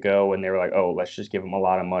player wanted to go, and they were like, oh, let's just give him a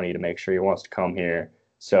lot of money to make sure he wants to come here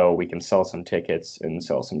so we can sell some tickets and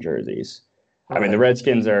sell some jerseys. Right. I mean, the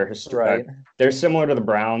Redskins are they're similar to the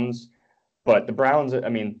Browns, but the Browns, I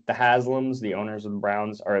mean, the Haslams, the owners of the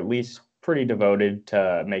Browns, are at least pretty devoted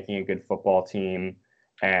to making a good football team,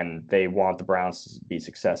 and they want the Browns to be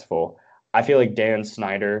successful. I feel like Dan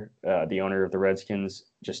Snyder, the owner of the Redskins,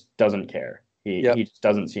 just doesn't care. He just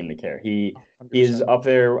doesn't seem to care. He is up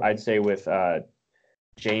there, I'd say, with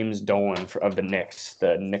James Dolan of the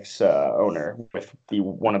Knicks owner, with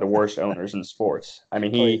one of the worst owners in sports. I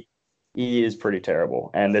mean, he is pretty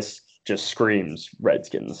terrible, and this just screams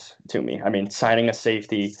Redskins to me. I mean, signing a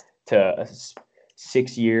safety to a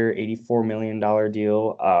 6-year, $84 million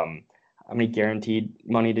deal. How many guaranteed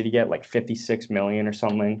money did he get? Like $56 million or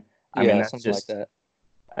something. I mean, that's something just like that.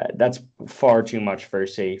 That's far too much for a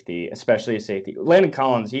safety, especially a safety. Landon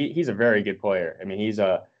Collins, he's a very good player. I mean, he's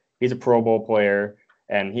a Pro Bowl player,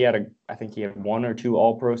 and I think he had 1 or 2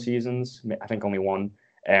 All-Pro seasons. I think only one.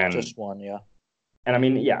 And just one, yeah. And I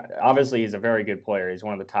mean, yeah, obviously he's a very good player. He's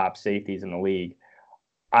one of the top safeties in the league.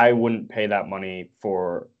 I probably wouldn't pay that money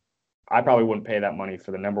for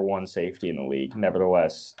the number 1 safety in the league.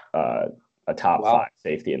 Nevertheless, a top 5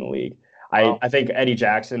 safety in the league. I think Eddie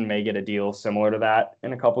Jackson may get a deal similar to that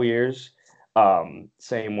in a couple years.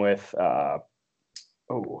 Same with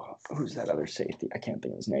who's that other safety? I can't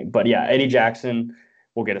think of his name. But yeah, Eddie Jackson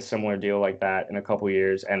will get a similar deal like that in a couple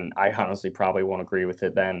years, and I honestly probably won't agree with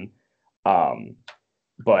it then.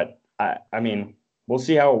 But I mean, we'll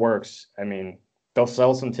see how it works. I mean, they'll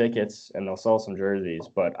sell some tickets and they'll sell some jerseys,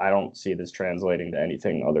 but I don't see this translating to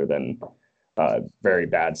anything other than a very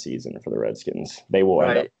bad season for the Redskins. They will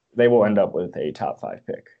end up with a top 5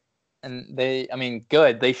 pick. And I mean,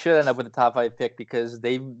 good. They should end up with a top 5 pick because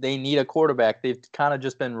they need a quarterback. They've kind of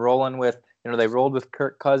just been rolling with, they rolled with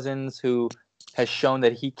Kirk Cousins, who has shown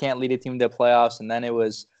that he can't lead a team to the playoffs. And then it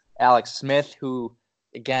was Alex Smith, who,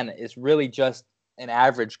 again, is really just an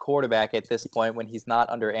average quarterback at this point when he's not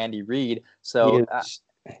under Andy Reid. So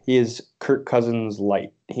he is Kirk Cousins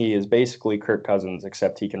light. He is basically Kirk Cousins,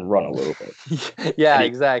 except he can run a little bit. Yeah,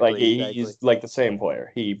 exactly. He's like the same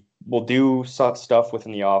player. He will do stuff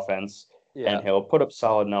within the offense, and he'll put up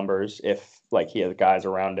solid numbers if he has guys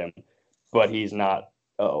around him. But he's not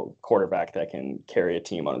a quarterback that can carry a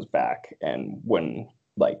team on his back and win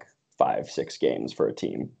 5-6 games for a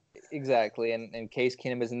team. Exactly, and Case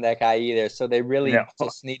Keenum isn't that guy either. So they really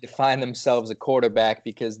just need to find themselves a quarterback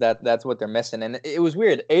because that's what they're missing. And it was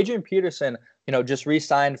weird. Adrian Peterson, just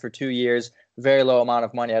re-signed for 2 years, very low amount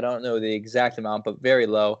of money. I don't know the exact amount, but very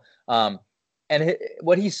low. And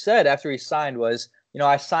what he said after he signed was,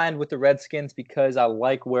 I signed with the Redskins because I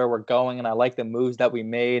like where we're going and I like the moves that we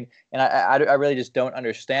made. And I really just don't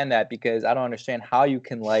understand that because I don't understand how you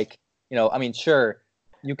can sure,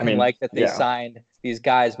 you can that they signed these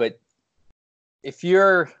guys, but if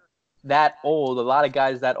you're that old, a lot of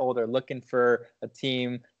guys that old are looking for a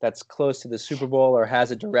team that's close to the Super Bowl or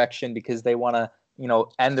has a direction because they want to,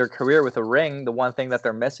 end their career with a ring. The one thing that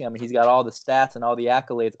they're missing, he's got all the stats and all the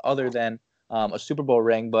accolades other than a Super Bowl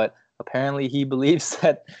ring, but apparently he believes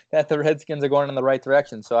that the Redskins are going in the right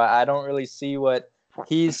direction. So I don't really see what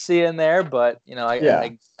he's seeing there, but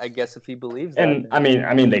I guess if he believes that, and I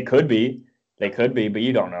mean they could be, but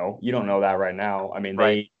you don't know. You don't know that right now. I mean,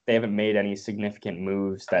 they haven't made any significant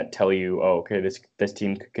moves that tell you, oh, okay, this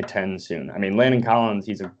team could contend soon. I mean, Landon Collins,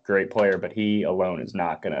 he's a great player, but he alone is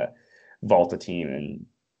not going to vault a team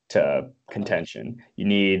into contention. You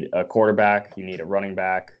need a quarterback. You need a running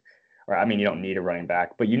back. You don't need a running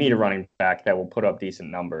back, but you need a running back that will put up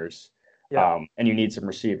decent numbers. Yeah. And you need some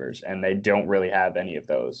receivers, and they don't really have any of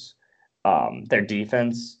those. Their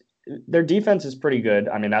defense is pretty good.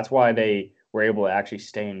 I mean, that's why they were able to actually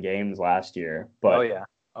stay in games last year. But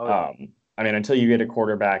until you get a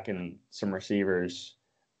quarterback and some receivers,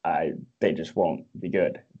 they just won't be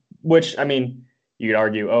good. Which, you could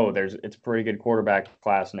argue, it's a pretty good quarterback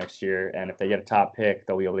class next year, and if they get a top pick,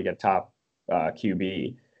 they'll be able to get a top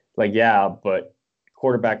QB. But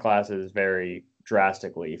quarterback classes vary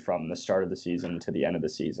drastically from the start of the season to the end of the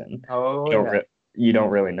season. You don't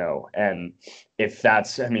really know. And if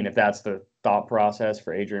that's the thought process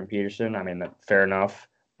for Adrian Peterson, fair enough.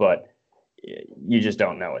 But you just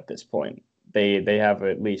don't know at this point. They have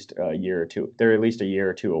at least a year or two. They're at least a year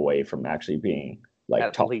or two away from actually being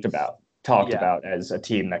talked about as a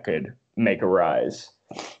team that could make a rise.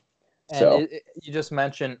 And you just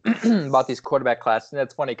mentioned about these quarterback classes, and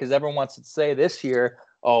that's funny because everyone wants to say this year,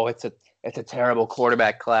 oh, it's a terrible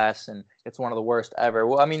quarterback class and it's one of the worst ever.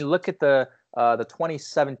 Well, look at the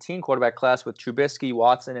 2017 quarterback class with Trubisky,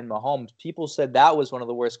 Watson, and Mahomes. People said that was one of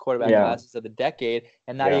the worst quarterback classes of the decade,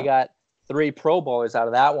 and now you got 3 Pro Bowlers out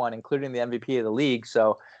of that one, including the MVP of the league.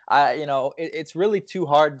 So it's really too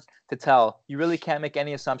hard to tell. You really can't make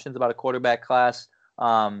any assumptions about a quarterback class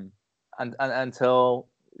until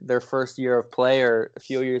their first year of play or a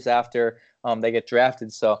few years after they get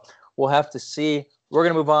drafted. So we'll have to see. We're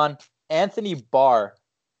going to move on. Anthony Barr,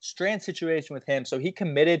 strange situation with him. So he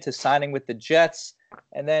committed to signing with the Jets,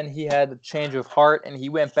 and then he had a change of heart, and he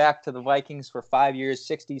went back to the Vikings for 5 years,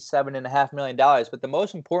 $67.5 million. But the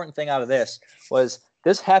most important thing out of this was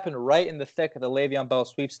this happened right in the thick of the Le'Veon Bell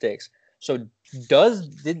sweepstakes. So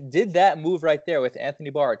did that move right there with Anthony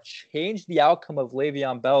Barr change the outcome of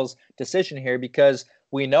Le'Veon Bell's decision here? Because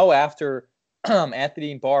we know after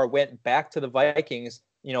Anthony Barr went back to the Vikings,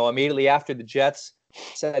 immediately after the Jets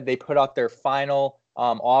said they put out their final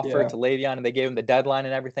offer to Le'Veon, and they gave him the deadline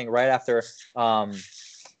and everything right after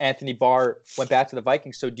Anthony Barr went back to the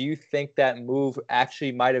Vikings. So do you think that move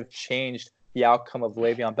actually might have changed the outcome of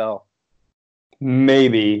Le'Veon Bell?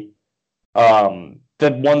 Maybe. The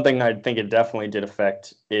one thing I think it definitely did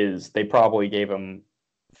affect is they probably gave him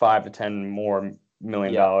 $5 to $10 more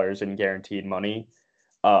million in guaranteed money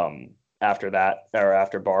after that, or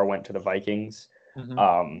after Barr went to the Vikings.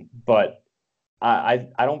 Mm-hmm. But I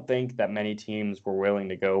don't think that many teams were willing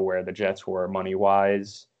to go where the Jets were money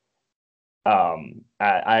wise.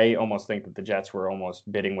 I almost think that the Jets were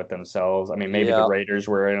almost bidding with themselves. I mean, maybe the Yeah. Raiders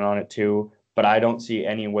were in on it too, but I don't see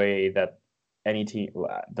any way that any team,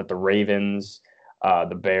 that the Ravens,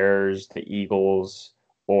 the Bears, the Eagles,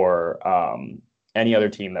 or any other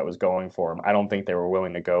team that was going for him, I don't think they were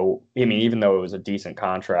willing to go. I mean, even though it was a decent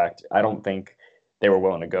contract, I don't think they were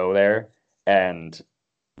willing to go there. And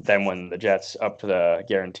then when the Jets upped the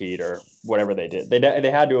guaranteed or whatever they did,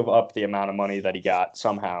 they had to have upped the amount of money that he got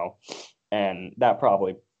somehow, and that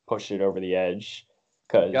probably pushed it over the edge.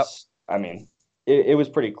 Yep. Because I mean, it was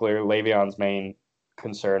pretty clear Le'Veon's main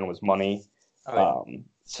concern was money. Oh, yeah.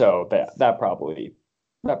 So that probably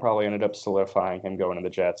ended up solidifying him going to the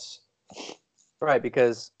Jets. Right,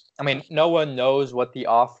 because I mean, no one knows what the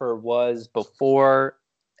offer was before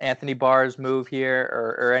Anthony Barr's move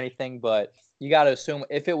here or anything, but you got to assume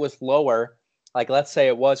if it was lower, like let's say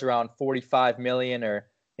it was around 45 million or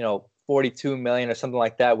 42 million or something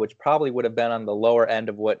like that, which probably would have been on the lower end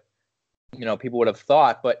of what people would have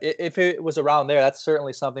thought. But if it was around there, that's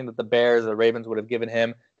certainly something that the Bears or the Ravens would have given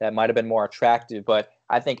him that might have been more attractive. But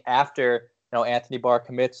I think after Anthony Barr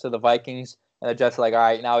commits to the Vikings and they're just like, all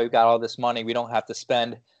right, now we've got all this money, we don't have to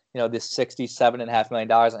spend this $67.5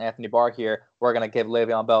 million on Anthony Barr here. We're gonna give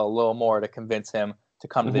Le'Veon Bell a little more to convince him to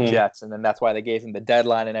come to the Jets, and then that's why they gave him the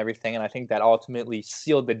deadline and everything. And I think that ultimately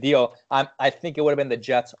sealed the deal. I think it would have been the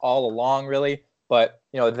Jets all along, really. But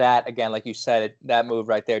that again, like you said, that move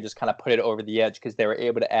right there just kind of put it over the edge because they were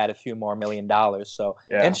able to add a few more $1 million. So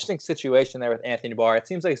Interesting situation there with Anthony Barr. It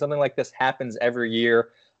seems like something like this happens every year,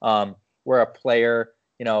 where a player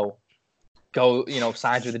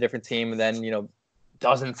signs with a different team and then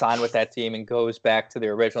doesn't sign with that team and goes back to the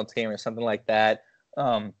original team or something like that.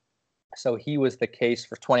 So he was the case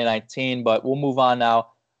for 2019, but we'll move on now.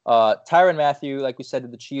 Tyrann Mathieu, like we said, to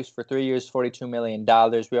the Chiefs for 3 years, $42 million.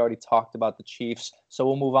 We already talked about the Chiefs. So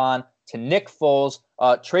we'll move on to Nick Foles,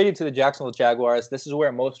 traded to the Jacksonville Jaguars. This is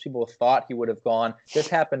where most people thought he would have gone. This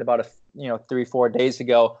happened about 3-4 days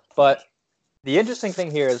ago. But the interesting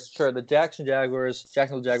thing here is, sure, the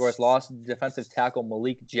Jacksonville Jaguars lost defensive tackle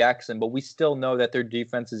Malik Jackson, but we still know that their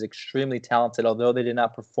defense is extremely talented. Although they did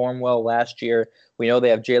not perform well last year, we know they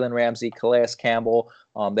have Jalen Ramsey, Calais Campbell.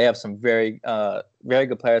 They have some very, very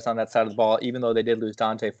good players on that side of the ball, even though they did lose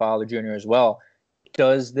Dante Fowler Jr. as well.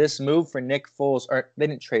 Does this move for Nick Foles, or they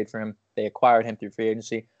didn't trade for him, they acquired him through free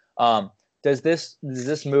agency. Does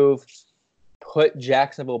this move put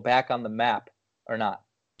Jacksonville back on the map or not?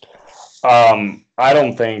 I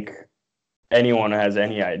don't think anyone has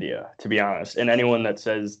any idea, to be honest. And anyone that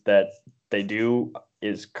says that they do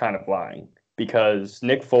is kind of lying, because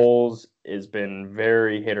Nick Foles has been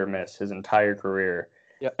very hit or miss his entire career.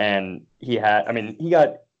 Yep. And he got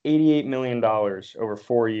 $88 million over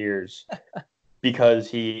 4 years because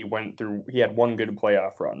he had one good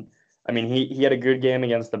playoff run. I mean, he had a good game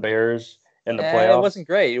against the Bears in the playoffs. It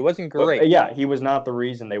wasn't great. But, yeah, he was not the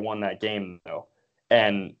reason they won that game, though.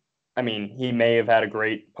 And I mean, he may have had a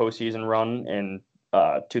great postseason run in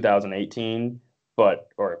 2018,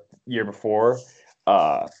 or year before.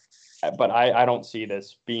 But I don't see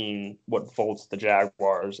this being what vaults the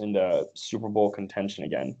Jaguars into Super Bowl contention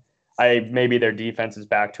again. Maybe their defense is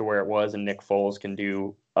back to where it was, and Nick Foles can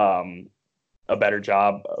do a better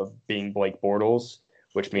job of being Blake Bortles,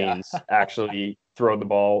 which means actually throw the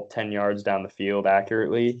ball 10 yards down the field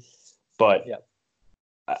accurately. But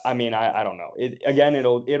I mean, I don't know.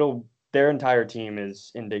 It'll their entire team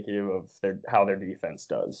is indicative of how their defense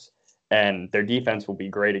does, and their defense will be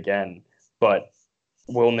great again. But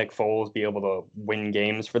will Nick Foles be able to win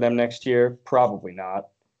games for them next year? Probably not.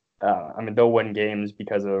 I mean, they'll win games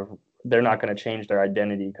because they're not going to change their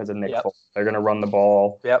identity because of Nick Foles. They're going to run the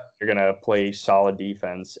ball. Yep. They're going to play solid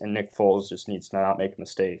defense, and Nick Foles just needs to not make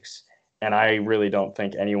mistakes. And I really don't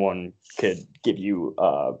think anyone could give you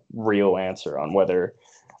a real answer on whether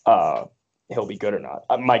he'll be good or not.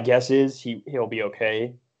 My guess is he'll be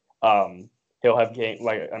okay. He'll have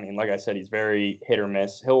like I said, he's very hit or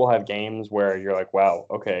miss. He'll have games where you're like, wow,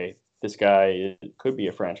 okay, this guy could be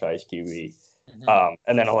a franchise QB. Mm-hmm.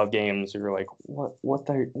 And then he'll have games where you're like, what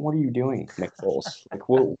are you doing, Nick Foles? Like,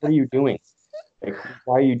 what are you doing? Like,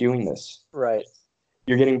 why are you doing this? Right.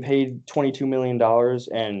 You're getting paid $22 million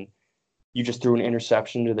and you just threw an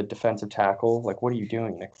interception to the defensive tackle. Like, what are you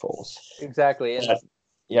doing, Nick Foles? Exactly.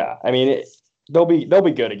 Yeah, I mean, they'll be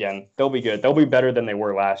good again. They'll be good. They'll be better than they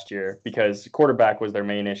were last year because quarterback was their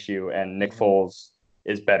main issue, and Nick Foles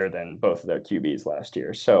is better than both of their QBs last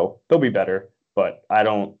year. So they'll be better, but I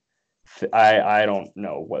don't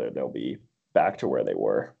know whether they'll be back to where they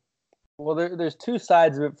were. Well, there's two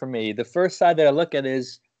sides of it for me. The first side that I look at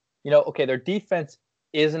is, okay, their defense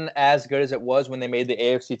isn't as good as it was when they made the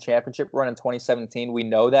AFC Championship run in 2017. We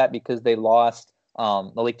know that because they lost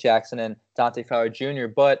Malik Jackson and Dante Fowler Jr.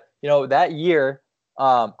 But, that year,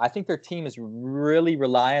 I think their team is really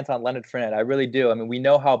reliant on Leonard Fournette. I really do. I mean, we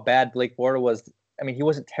know how bad Blake Bortles was. I mean, he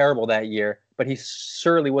wasn't terrible that year, but he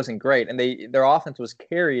surely wasn't great. And their offense was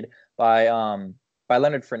carried by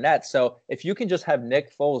Leonard Fournette. So if you can just have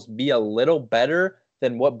Nick Foles be a little better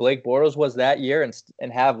than what Blake Bortles was that year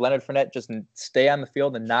and have Leonard Fournette just stay on the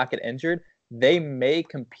field and not get injured, they may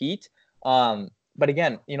compete. But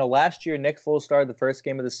again, last year Nick Foles started the first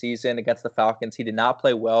game of the season against the Falcons. He did not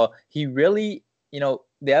play well. He really, the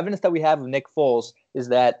evidence that we have of Nick Foles is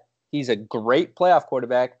that he's a great playoff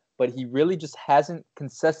quarterback, but he really just hasn't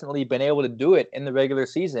consistently been able to do it in the regular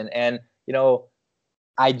season. And,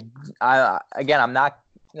 I'm not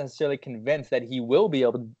necessarily convinced that he will be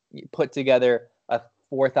able to put together a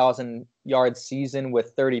 4,000-yard season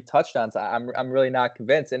with 30 touchdowns. I'm really not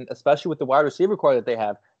convinced, and especially with the wide receiver core that they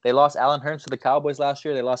have. They lost Allen Hurns to the Cowboys last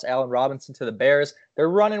year. They lost Allen Robinson to the Bears. They're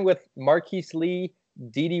running with Marquise Lee,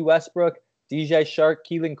 Dede Westbrook, DJ Chark,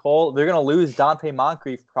 Keelan Cole. They're going to lose Dante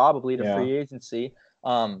Moncrief probably to free agency.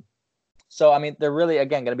 So, I mean, they're really,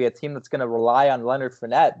 again, going to be a team that's going to rely on Leonard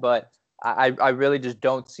Fournette, but I really just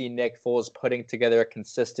don't see Nick Foles putting together a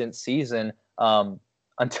consistent season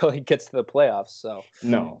until he gets to the playoffs. So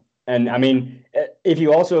no. And I mean, if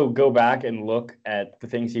you also go back and look at the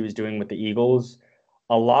things he was doing with the Eagles,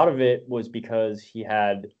 a lot of it was because he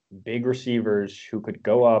had big receivers who could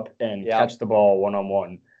go up and catch the ball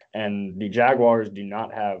one-on-one. And the Jaguars do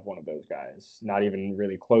not have one of those guys, not even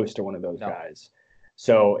really close to one of those guys.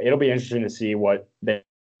 So it'll be interesting to see what they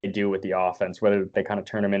do with the offense, whether they kind of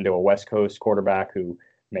turn him into a West Coast quarterback who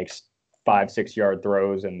makes 5-6 yard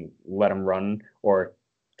throws and let him run, or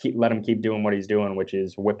let him keep doing what he's doing, which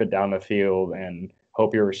is whip it down the field and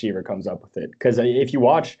hope your receiver comes up with it. Because if you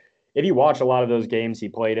watch a lot of those games he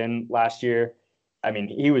played in last year, I mean,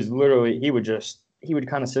 he would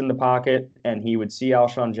kind of sit in the pocket and he would see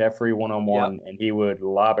Alshon Jeffrey one-on-one and he would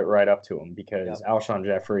lob it right up to him because Alshon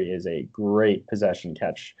Jeffrey is a great possession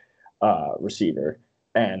catch receiver.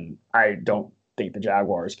 And I don't think the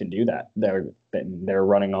Jaguars can do that. They're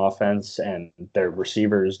running offense and their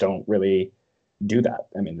receivers don't really do that.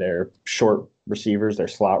 I mean, they're short receivers, they're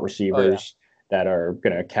slot receivers that are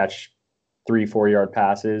going to catch 3-4 yard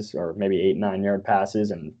passes or maybe 8-9 yard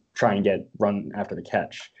passes and try and run after the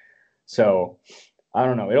catch. So I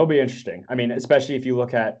don't know. It'll be interesting. I mean, especially if you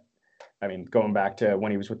look at, going back to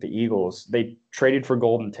when he was with the Eagles, they traded for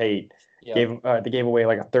Golden Tate. They gave away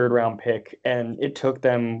like a 3rd round pick, and it took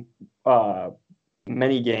them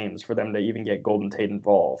many games for them to even get Golden Tate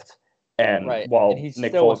involved. And while and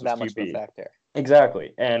Nick still Foles was that much QB, of a factor.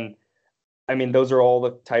 Exactly. And I mean, those are all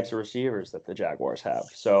the types of receivers that the Jaguars have.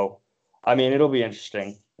 So, I mean, it'll be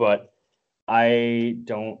interesting, but I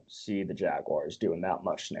don't see the Jaguars doing that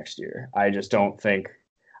much next year. I just don't think.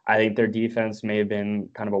 I think their defense may have been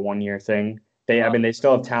kind of a 1-year thing. They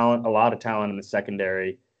still have talent, a lot of talent in the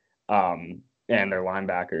secondary, and their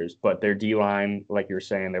linebackers, but their D-line, like you were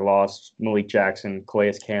saying, they lost Malik Jackson.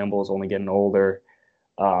 Calais Campbell's only getting older.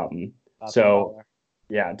 Dante Fowler.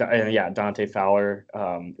 Dante Fowler.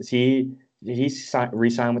 Did he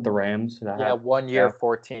re-sign with the Rams? 1 year,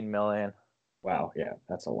 $14 million. Wow, yeah,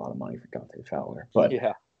 that's a lot of money for Dante Fowler. But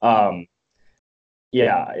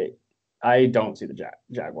I don't see the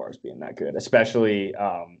Jaguars being that good, especially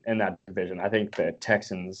in that division. I think the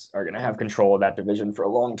Texans are going to have control of that division for a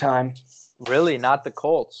long time. Really? Not the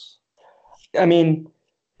Colts? I mean,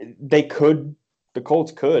 they could. The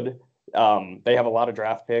Colts could. They have a lot of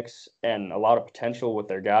draft picks and a lot of potential with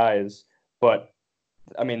their guys. But,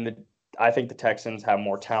 I mean, I think the Texans have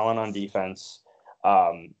more talent on defense.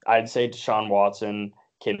 I'd say Deshaun Watson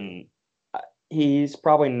he's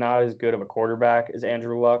probably not as good of a quarterback as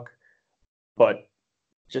Andrew Luck, but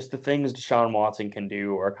just the things Deshaun Watson can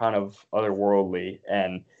do are kind of otherworldly,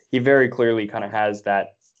 and he very clearly kind of has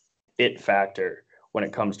that it factor when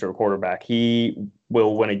it comes to a quarterback. He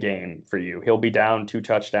will win a game for you. He'll be down 2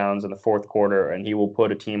 touchdowns in the 4th quarter, and he will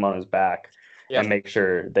put a team on his back and make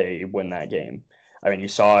sure they win that game. I mean, you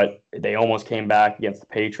saw it. They almost came back against the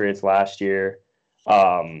Patriots last year.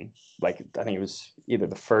 I think it was either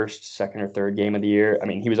the 1st, 2nd, or 3rd game of the year. I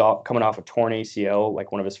mean, he was coming off a torn ACL,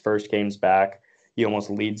 like one of his first games back. He almost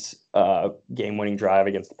leads a game-winning drive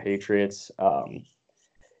against the Patriots.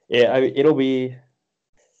 It'll be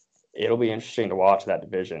interesting to watch that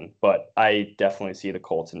division, but I definitely see the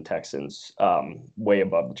Colts and Texans way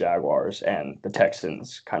above the Jaguars, and the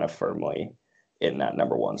Texans kind of firmly in that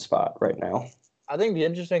number 1 spot right now. I think the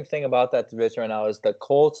interesting thing about that division right now is the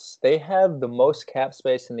Colts, they have the most cap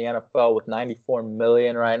space in the NFL with 94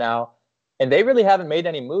 million right now. And they really haven't made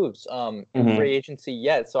any moves in free Hmm. agency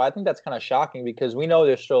yet. So I think that's kind of shocking because we know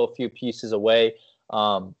they're still a few pieces away,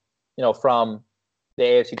 um, from the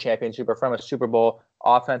AFC Championship or from a Super Bowl.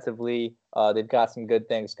 Offensively, they've got some good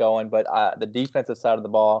things going, but the defensive side of the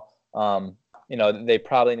ball, they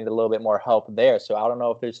probably need a little bit more help there. So I don't know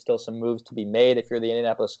if there's still some moves to be made if you're the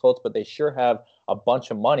Indianapolis Colts, but they sure have a bunch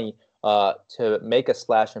of money to make a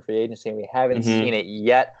splash in free agency, and we haven't seen Hmm. it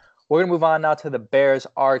yet. We're going to move on now to the Bears,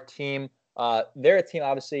 our team. They're a team,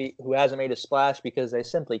 obviously, who hasn't made a splash because they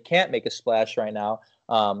simply can't make a splash right now.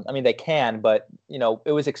 I mean, they can, but,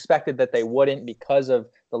 it was expected that they wouldn't because of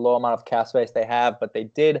the low amount of cap space they have, but they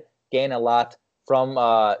did gain a lot from,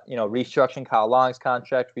 restructuring Kyle Long's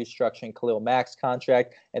contract, restructuring Khalil Mack's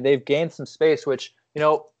contract, and they've gained some space, which,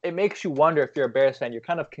 it makes you wonder if you're a Bears fan. You're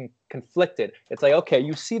kind of conflicted. It's like, okay,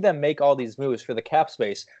 you see them make all these moves for the cap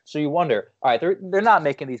space, so you wonder, all right, they're not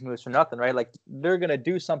making these moves for nothing, right? Like they're gonna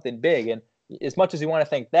do something big, and as much as you want to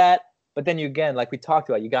think that, but then you again, like we talked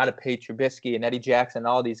about, you got to pay Trubisky and Eddie Jackson and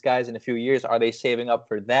all these guys in a few years. Are they saving up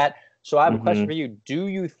for that? So I have a question for Hmm. you. Do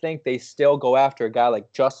you think they still go after a guy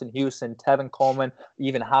like Justin Houston, Tevin Coleman,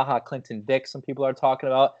 even HaHa Clinton Dix? Some people are talking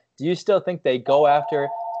about. Do you still think they go after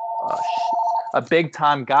a big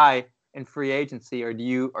time guy in free agency, or do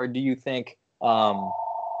you think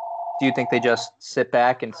they just sit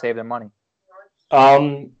back and save their money?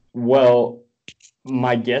 Well,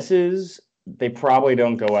 my guess is they probably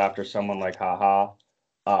don't go after someone like Haha.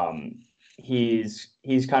 Um, he's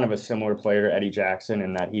kind of a similar player to Eddie Jackson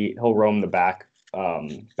in that he'll roam the back of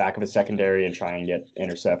the secondary and try and get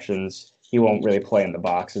interceptions. He won't really play in the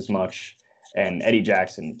box as much, and Eddie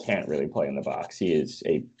Jackson can't really play in the box.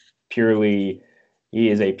 Purely he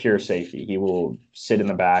is a pure safety. He will sit in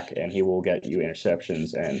the back and he will get you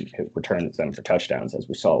interceptions and return them for touchdowns, as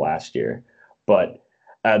we saw last year. But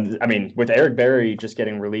I mean, with Eric Berry just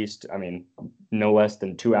getting released, I mean, no less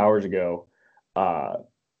than 2 hours ago, uh,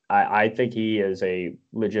 I think he is a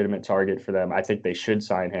legitimate target for them. I think they should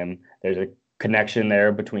sign him. There's a connection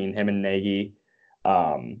there between him and Nagy.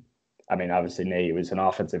 Um, I mean, obviously Nagy was an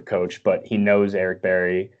offensive coach, but he knows Eric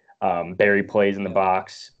Berry. Berry plays in the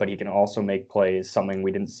box, but he can also make plays, something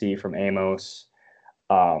we didn't see from Amos.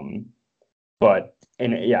 Um, but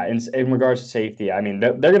in regards to safety, I mean,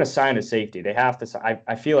 they're going to sign a safety. They have to.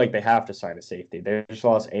 I feel like they have to sign a safety. They just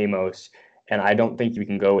lost Amos, and I don't think you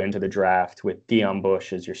can go into the draft with Deion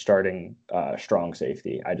Bush as your starting strong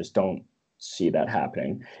safety. I just don't see that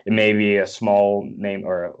happening. It may be a small name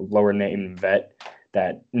or a lower name vet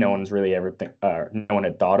that no one's really no one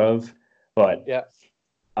had thought of, but Yeah,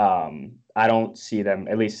 I don't see them,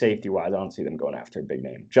 at least safety wise, I don't see them going after a big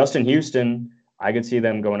name. Justin Houston, I could see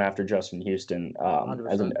them going after Justin Houston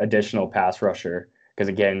as an 100%. additional pass rusher because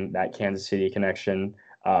again, that Kansas City connection.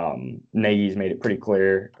 Nagy's made it pretty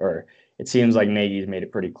clear, or it seems like Nagy's made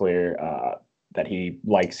it pretty clear that he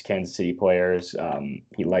likes Kansas City players.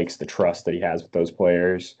 He likes the trust that he has with those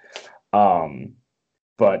players. Um,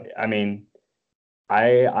 but I mean,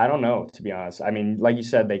 I don't know, to be honest. I mean, like you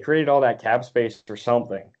said, they created all that cap space for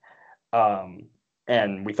something. Um,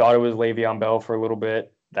 and we thought it was Le'Veon Bell for a little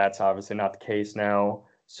bit. That's obviously not the case now.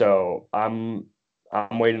 So I'm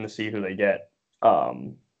waiting to see who they get. I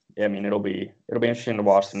mean, it'll be interesting to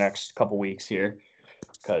watch the next couple weeks here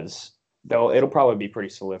because it'll probably be pretty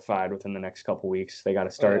solidified within the next couple weeks. They got to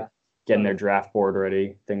Oh yeah. start getting their draft board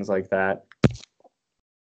ready, things like that.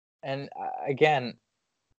 And again,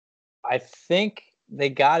 I think they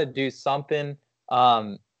got to do something.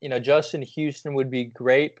 Justin Houston would be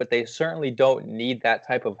great, but they certainly don't need that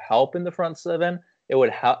type of help in the front seven. It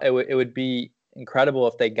would be incredible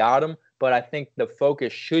if they got him, but I think the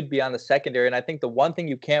focus should be on the secondary. And I think the one thing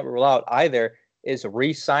you can't rule out either is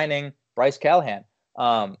re-signing Bryce Callahan.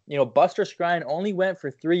 Buster Skrine only went for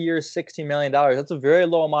 3 years, $16 million. That's a very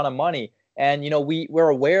low amount of money. And we're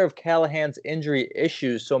aware of Callahan's injury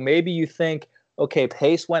issues, so maybe you think, okay,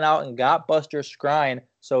 Pace went out and got Buster Skrine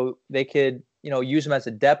so they could, use him as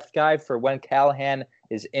a depth guy for when Callahan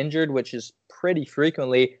is injured, which is pretty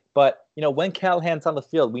frequently. But, when Callahan's on the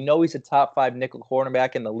field, we know he's a top 5 nickel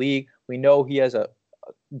cornerback in the league. We know he has a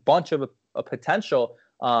bunch of a potential.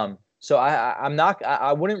 So I'm not,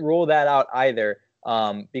 I wouldn't rule that out either.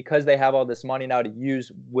 Because they have all this money now to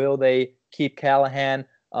use, will they keep Callahan?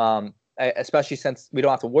 Especially since we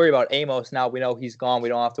don't have to worry about Amos now. We know he's gone. We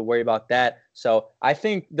don't have to worry about that. So I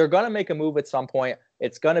think they're going to make a move at some point.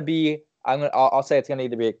 It's going to be, I'll say it's going to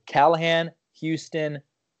either be Callahan, Houston,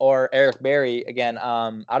 or Eric Berry. Again,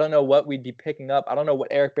 I don't know what we'd be picking up. I don't know what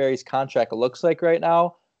Eric Berry's contract looks like right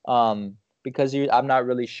now. because I'm not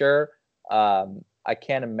really sure. I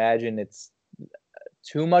can't imagine it's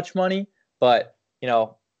too much money, but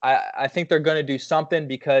I think they're going to do something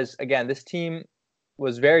because again, this team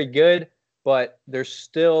was very good, but they're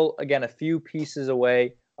still again a few pieces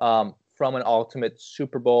away from an ultimate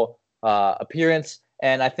Super Bowl appearance.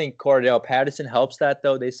 And I think Cordell Patterson helps that,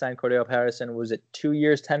 though. They signed Cordell Patterson. Was it 2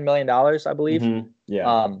 years, $10 million, I believe? Mm-hmm.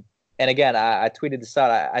 Yeah. And again, I tweeted this out.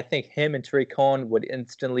 I think him and Tariq Cohen would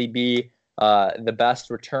instantly be the best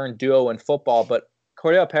return duo in football. But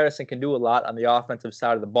Cordell Patterson can do a lot on the offensive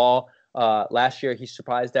side of the ball. Last year, he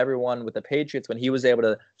surprised everyone with the Patriots when he was able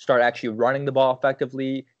to start actually running the ball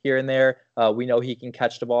effectively here and there. We know he can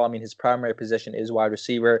catch the ball. I mean, his primary position is wide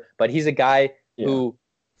receiver, but he's a guy who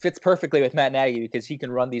fits perfectly with Matt Nagy because he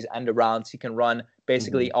can run these end arounds. He can run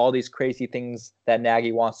basically all these crazy things that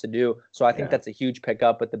Nagy wants to do. So I think that's a huge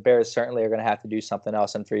pickup, but the Bears certainly are going to have to do something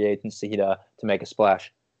else in free agency to make a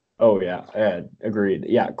splash. Oh, yeah. Agreed.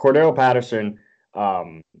 Yeah, Cordell Patterson,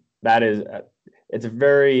 that is it's a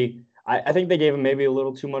very I think they gave him maybe a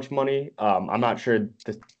little too much money. I'm not sure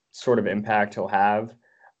the sort of impact he'll have.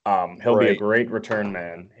 He'll be a great return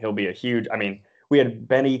man. He'll be a huge – I mean, we had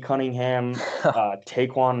Benny Cunningham,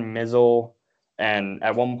 Taquan Mizzle, and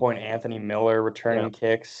at one point Anthony Miller returning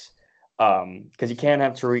kicks. Because you can't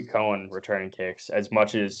have Tariq Cohen returning kicks as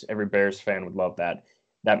much as every Bears fan would love that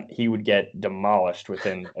he would get demolished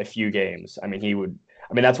within a few games. I mean,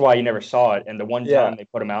 that's why you never saw it. And the one time they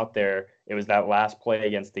put him out there, it was that last play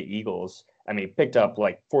against the Eagles. I mean, he picked up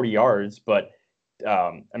like 40 yards, but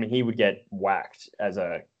he would get whacked as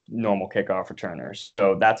a normal kickoff returner.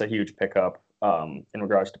 So that's a huge pickup in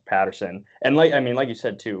regards to Patterson. And like you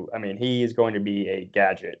said too, I mean, he is going to be a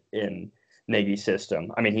gadget in Nagy's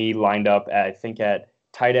system. I mean, he lined up at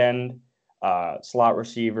tight end, slot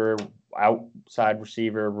receiver, outside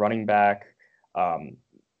receiver, running back,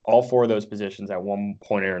 all four of those positions at one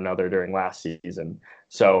point or another during last season.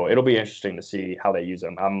 So it'll be interesting to see how they use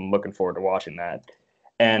them. I'm looking forward to watching that.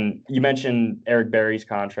 And you mentioned Eric Berry's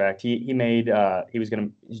contract. He's due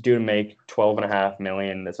to make $12.5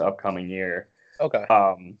 million this upcoming year. Okay.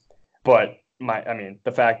 But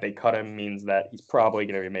the fact they cut him means that he's probably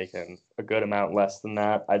going to be making a good amount less than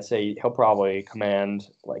that. I'd say he'll probably command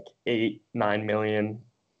like $8-9 million.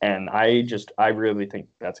 And I really think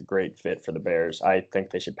that's a great fit for the Bears. I think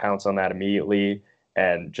they should pounce on that immediately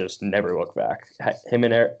and just never look back. Him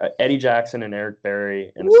and Eddie Jackson and Eric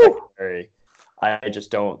Berry in the secondary, I just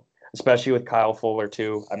don't, especially with Kyle Fuller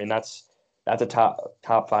too. I mean, that's a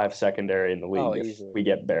top 5 secondary in the league if we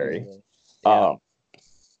get Berry. Yeah.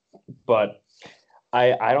 But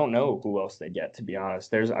I don't know who else they get, to be honest.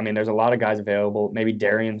 There's a lot of guys available. Maybe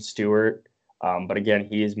Darian Stewart. But again,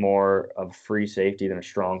 he is more of a free safety than a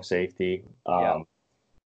strong safety. You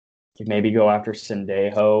maybe go after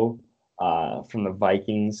Sendejo from the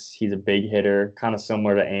Vikings. He's a big hitter, kind of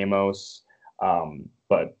similar to Amos,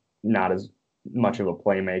 but not as much of a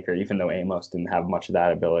playmaker, even though Amos didn't have much of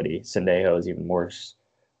that ability. Sendejo is even worse.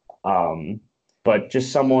 But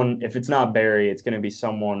just someone, if it's not Barry, it's going to be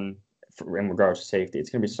someone, in regards to safety,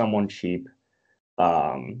 it's going to be someone cheap.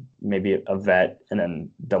 Maybe a vet, and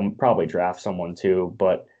then they'll probably draft someone too.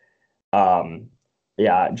 But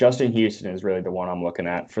Justin Houston is really the one I'm looking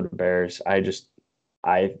at for the Bears. I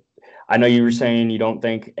know you were saying you don't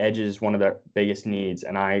think edge is one of their biggest needs,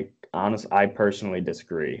 and I personally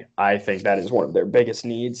disagree. I think that is one of their biggest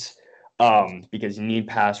needs because you need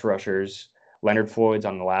pass rushers. Leonard Floyd's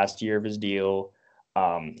on the last year of his deal.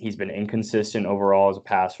 He's been inconsistent overall as a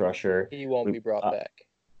pass rusher. He won't be brought back.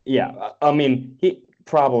 Yeah, I mean, he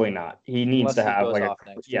probably not. He needs to have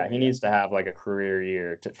he needs to have like a career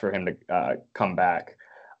year for him to come back.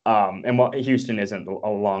 And while Houston isn't a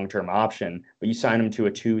long-term option, but you sign him to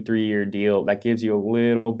a 2-3 year deal, that gives you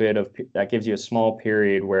a small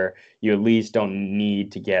period where you at least don't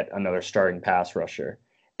need to get another starting pass rusher.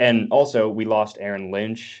 And also, we lost Aaron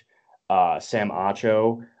Lynch, Sam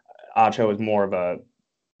Acho. Acho is more of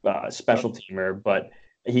a special teamer, but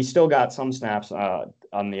he still got some snaps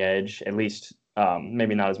on the edge, at least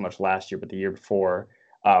maybe not as much last year, but the year before.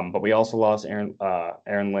 But we also lost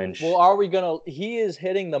Aaron Lynch. Well, he is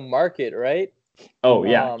hitting the market, right? Oh,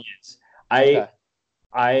 yeah, he is.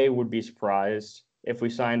 I would be surprised if we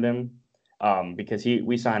signed him because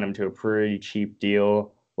we signed him to a pretty cheap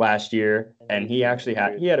deal last year, and he actually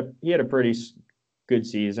had a pretty good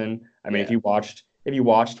season. I mean, if you watched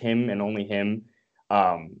him and only him,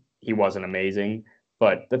 he wasn't amazing.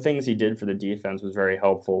 But the things he did for the defense was very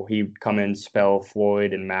helpful. He'd come in, spell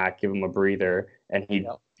Floyd and Mack, give him a breather, and he'd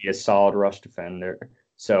be a solid rush defender.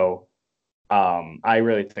 So I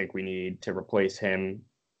really think we need to replace him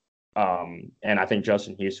And I think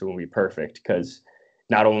Justin Houston will be perfect because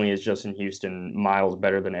not only is Justin Houston miles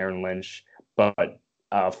better than Aaron Lynch, but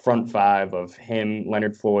front five of him,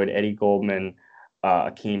 Leonard Floyd, Eddie Goldman,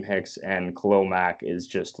 Akeem Hicks, and Khalil Mack is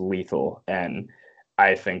just lethal. And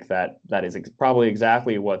I think that is probably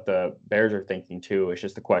exactly what the Bears are thinking too. It's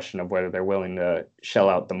just a question of whether they're willing to shell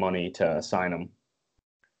out the money to sign him.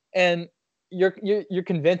 And you're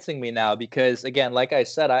convincing me now because again, like I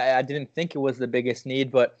said, I didn't think it was the biggest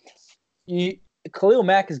need, but you, Khalil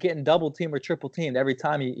Mack is getting double teamed or triple teamed every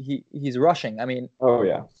time he's rushing. I mean, oh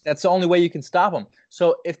yeah, that's the only way you can stop him.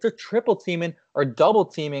 So if they're triple teaming or double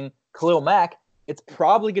teaming Khalil Mack, it's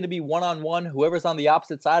probably going to be one-on-one, whoever's on the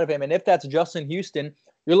opposite side of him. And if that's Justin Houston,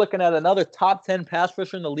 you're looking at another top 10 pass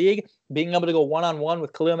rusher in the league being able to go one-on-one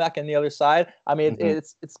with Khalil Mack on the other side. I mean,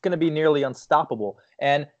 it's going to be nearly unstoppable.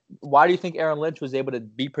 And why do you think Aaron Lynch was able to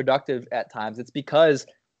be productive at times? It's because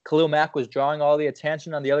Khalil Mack was drawing all the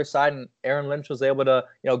attention on the other side, and Aaron Lynch was able to,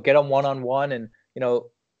 get him one-on-one and,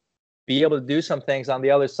 be able to do some things on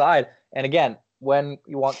the other side. And again, when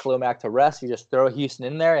you want Khalil Mack to rest, you just throw Houston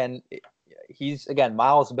in there, and he's, again,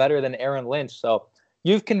 miles better than Aaron Lynch. So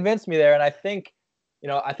you've convinced me there, and I think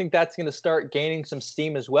that's going to start gaining some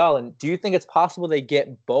steam as well. And do you think it's possible they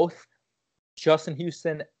get both Justin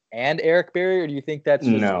Houston and Eric Berry, or do you think that's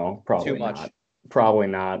just probably too much? Not. Probably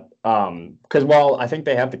not. Because while I think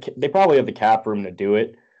they probably have the cap room to do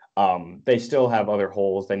it. They still have other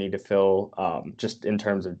holes they need to fill, just in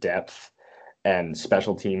terms of depth and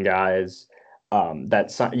special team guys.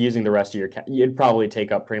 That's using the rest of your cap. You'd probably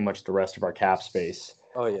take up pretty much the rest of our cap space.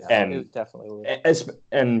 Oh yeah, and it definitely would.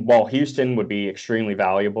 And while Houston would be extremely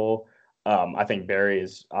valuable, I think Barry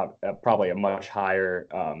is probably a much higher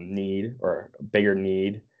need or bigger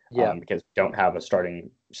need. Yeah. Because we don't have a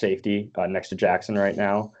starting safety next to Jackson right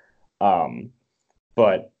now.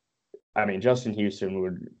 But I mean, Justin Houston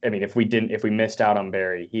would. I mean, if we missed out on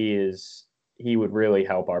Barry, he would really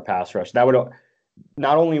help our pass rush. That would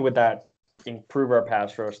not only would that improve our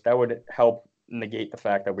pass rush, that would help negate the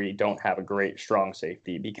fact that we don't have a great strong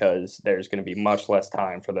safety because there's going to be much less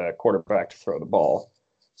time for the quarterback to throw the ball.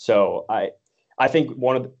 So I think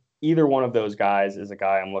either one of those guys is a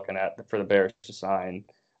guy I'm looking at for the Bears to sign.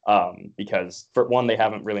 Because for one, they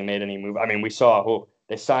haven't really made any move. I mean, we saw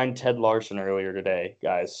they signed Ted Larson earlier today,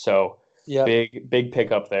 guys. So yeah, big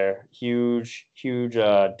pickup there. Huge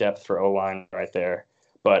depth for O-line right there.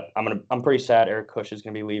 But I'm pretty sad Eric Kush is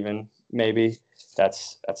gonna be leaving. Maybe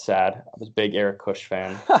that's sad. I was a big Eric Kush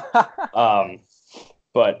fan.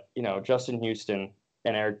 But Justin Houston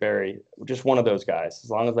and Eric Berry, just one of those guys. As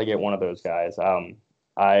long as I get one of those guys,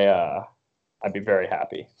 I'd be very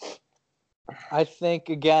happy. I think,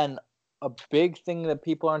 again, a big thing that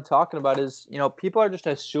people aren't talking about is, people are just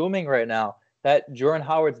assuming right now that Jordan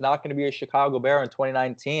Howard's not going to be a Chicago Bear in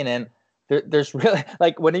 2019. And there's really,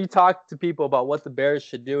 like, when you talk to people about what the Bears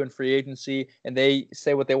should do in free agency and they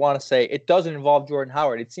say what they want to say, it doesn't involve Jordan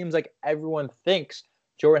Howard. It seems like everyone thinks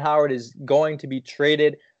Jordan Howard is going to be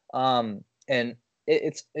traded. And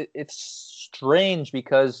it's strange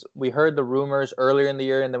because we heard the rumors earlier in the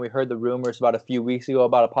year, and then we heard the rumors about a few weeks ago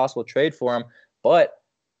about a possible trade for him. But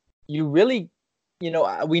you really,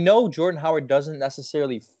 we know Jordan Howard doesn't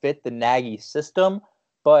necessarily fit the Nagy system,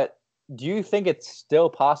 but do you think it's still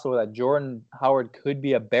possible that Jordan Howard could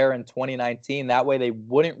be a Bear in 2019? That way they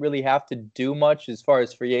wouldn't really have to do much as far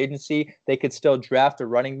as free agency. They could still draft a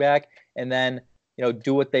running back and then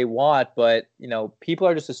do what they want, but, people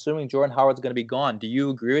are just assuming Jordan Howard's going to be gone. Do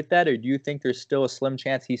you agree with that, or do you think there's still a slim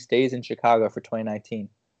chance he stays in Chicago for 2019?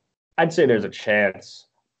 I'd say there's a chance,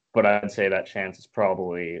 but I'd say that chance is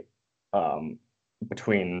probably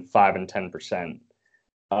between 5 and 10%.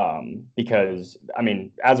 Because, I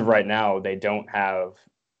mean, as of right now, they don't have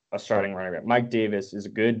a starting running back. Mike Davis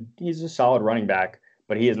he's a solid running back,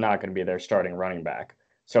 but he is not going to be their starting running back.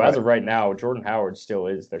 So as of right now, Jordan Howard still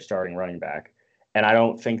is their starting running back. And I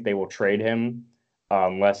don't think they will trade him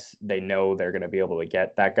unless they know they're going to be able to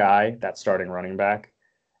get that guy, that starting running back.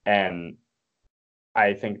 And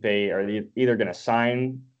I think they are either going to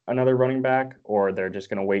sign another running back or they're just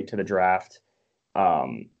going to wait to the draft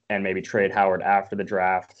and maybe trade Howard after the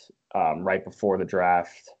draft, right before the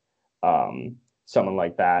draft, someone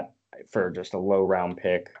like that for just a low round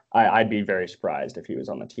pick. I'd be very surprised if he was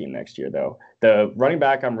on the team next year, though. The running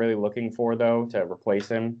back I'm really looking for, though, to replace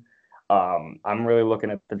him, I'm really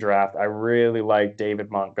looking at the draft. I really like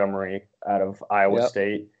David Montgomery out of Iowa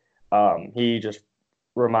State. He just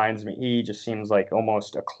reminds me, he just seems like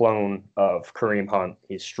almost a clone of Kareem Hunt.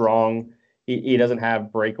 He's strong. He doesn't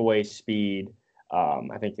have breakaway speed.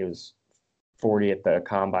 I think it was 40 at the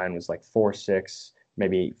combine was like 4.6,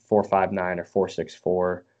 maybe 4.59 or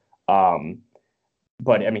 4.64.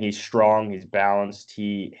 But I mean, he's strong, he's balanced,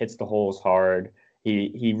 he hits the holes hard.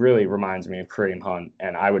 He really reminds me of Kareem Hunt,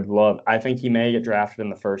 and I think he may get drafted in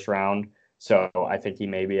the first round, so I think he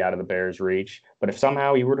may be out of the Bears' reach. But if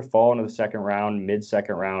somehow he were to fall into the second round,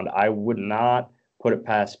 mid-second round, I would not put it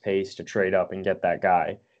past Pace to trade up and get that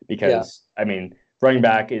guy Yeah. because I mean, running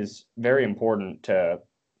back is very important to,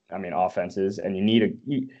 I mean, offenses, and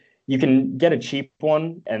you can get a cheap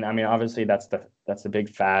one, and I mean, obviously that's the big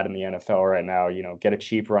fad in the NFL right now. You know, get a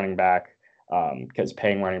cheap running back because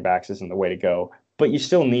paying running backs isn't the way to go. But you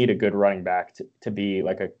still need a good running back to be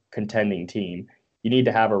like a contending team. You need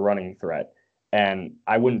to have a running threat, and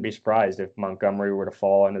I wouldn't be surprised if Montgomery were to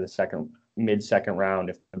fall into the mid-second round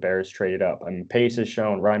if the Bears traded up. I mean,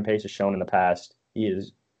 Ryan Pace has shown in the past he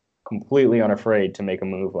is completely unafraid to make a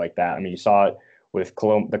move like that. I mean, you saw it with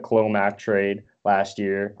the Khalil Mack trade last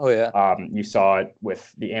year. Oh yeah. You saw it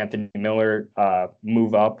with the Anthony Miller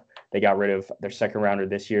move up. They got rid of their second rounder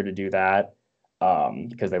this year to do that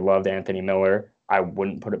because they loved Anthony Miller. I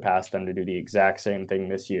wouldn't put it past them to do the exact same thing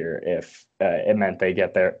this year if it meant they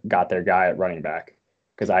got their guy at running back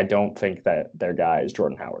because I don't think that their guy is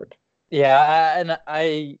Jordan Howard. Yeah,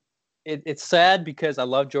 it's sad because I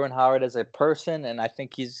love Jordan Howard as a person, and I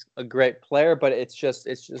think he's a great player. But it's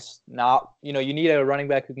just not. You know, you need a running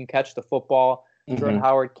back who can catch the football. Jordan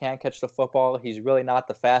Howard can't catch the football. He's really not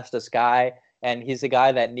the fastest guy, and he's a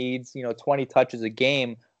guy that needs 20 touches a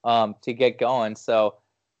game to get going. So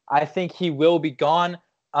I think he will be gone.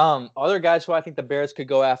 Other guys who I think the Bears could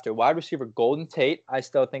go after, wide receiver Golden Tate, I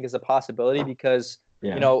still think is a possibility because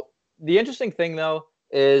the interesting thing though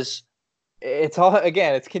is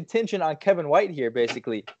it's contingent on Kevin White here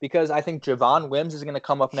basically because I think Javon Wims is going to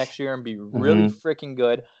come up next year and be really freaking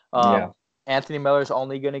good. Anthony Miller is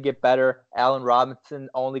only going to get better. Allen Robinson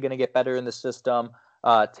only going to get better in the system.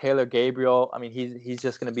 Taylor Gabriel, I mean, he's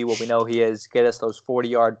just going to be what we know he is, get us those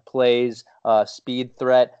 40-yard plays, speed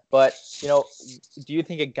threat. But, do you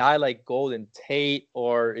think a guy like Golden Tate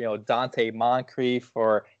or, Dante Moncrief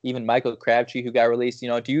or even Michael Crabtree who got released,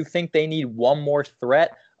 do you think they need one more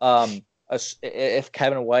threat if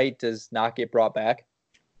Kevin White does not get brought back?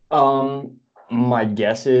 My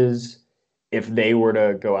guess is if they were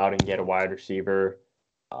to go out and get a wide receiver,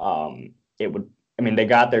 it would. I mean, they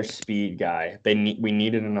got their speed guy. We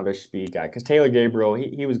needed another speed guy because Taylor Gabriel,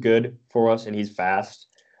 he was good for us and he's fast,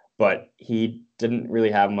 but he didn't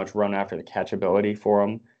really have much run after the catch ability for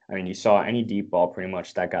him. I mean, you saw any deep ball pretty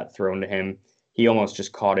much that got thrown to him, he almost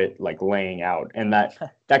just caught it like laying out, and that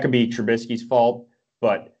could be Trubisky's fault,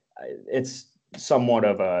 but it's somewhat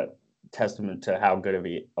of a testament to how good of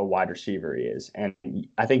a wide receiver he is. And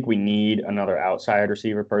I think we need another outside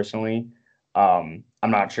receiver personally. I'm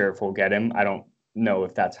not sure if we'll get him. I don't know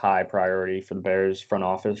if that's high priority for the Bears front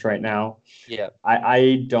office right now. Yeah.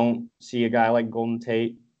 I don't see a guy like Golden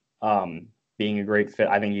Tate being a great fit.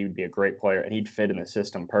 I think he would be a great player and he'd fit in the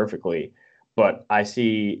system perfectly. But I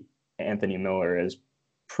see Anthony Miller as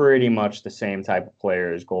pretty much the same type of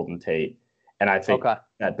player as Golden Tate. And I think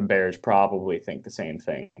that the Bears probably think the same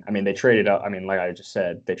thing. I mean, they traded up. I mean, like I just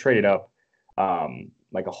said, they traded up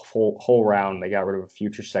like a whole round. They got rid of a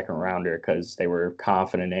future second rounder because they were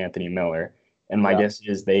confident in Anthony Miller. And my guess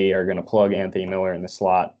is they are going to plug Anthony Miller in the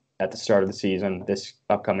slot at the start of the season, this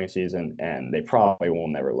upcoming season, and they probably will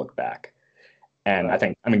never look back. And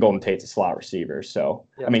I mean, Golden Tate's a slot receiver. So,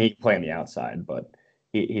 I mean, he can play on the outside, but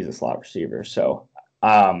he's a slot receiver. So,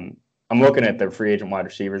 I'm looking at the free agent wide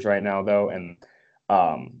receivers right now, though, and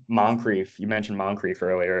Moncrief. You mentioned Moncrief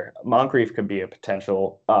earlier. Moncrief could be a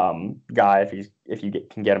potential guy if you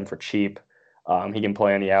can get him for cheap. He can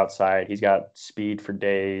play on the outside. He's got speed for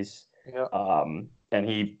days. Yeah. And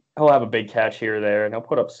he'll have a big catch here or there, and he'll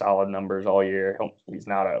put up solid numbers all year. He's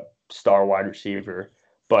not a star wide receiver,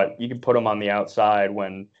 but you can put him on the outside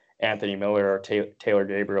when Anthony Miller or Taylor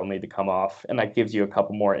Gabriel need to come off, and that gives you a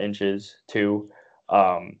couple more inches too.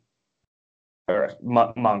 Or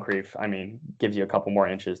Moncrief, I mean, gives you a couple more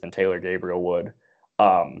inches than Taylor Gabriel would.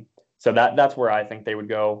 So that's where I think they would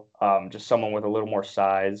go. Just someone with a little more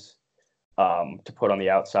size to put on the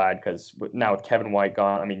outside, because now with Kevin White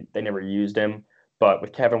gone, I mean, they never used him, but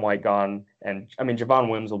with Kevin White gone, and I mean, Javon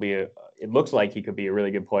Wims it looks like he could be a really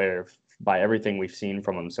good player by everything we've seen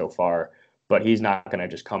from him so far, but he's not going to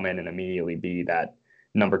just come in and immediately be that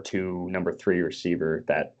number 2, number 3 receiver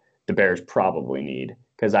that the Bears probably need,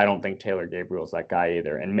 because I don't think Taylor Gabriel is that guy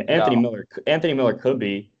either. And Anthony Miller could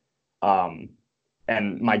be, and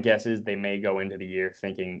my guess is they may go into the year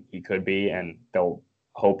thinking he could be, and they'll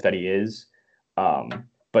hope that he is.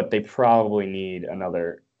 But they probably need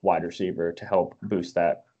another wide receiver to help boost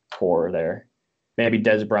that core there. Maybe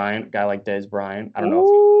Dez Bryant, a guy like Dez Bryant. I don't know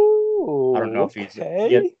I don't know Oh, if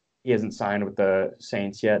okay. he hasn't signed with the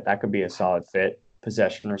Saints yet. That could be a solid fit.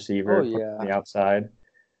 Possession Oh receiver, put him on yeah, the outside,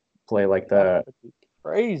 play like that the would be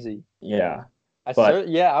crazy. yeah. But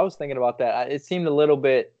Yeah, I was thinking about that. It seemed a little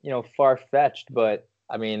bit, far fetched, but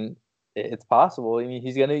I mean, it's possible. I mean,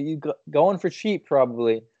 he's gonna going for cheap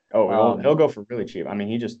probably. oh, he'll Um, go for really cheap. I mean,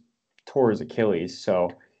 he just tore his Achilles, so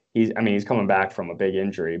he's coming back from a big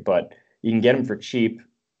injury, but you can get him for cheap.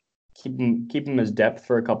 Keep him as depth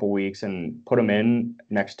for a couple weeks and put him in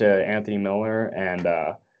next to Anthony Miller and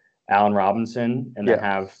Allen Robinson, and then yeah,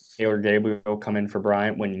 have Taylor Gabriel come in for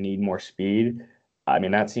Bryant when you need more speed. I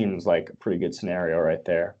mean, that seems like a pretty good scenario right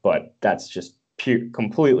there, but that's just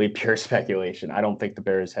completely pure speculation. I don't think the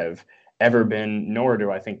Bears have ever been, nor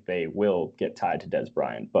do I think they will get tied to Des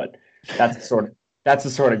Bryant. But that's the sort of that's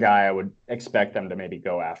the sort of guy I would expect them to maybe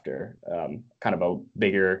go after. Kind of a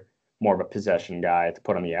bigger, more of a possession guy to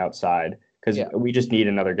put on the outside because yeah, we just need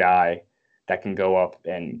another guy that can go up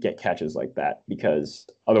and get catches like that because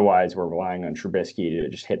otherwise we're relying on Trubisky to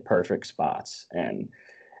just hit perfect spots. And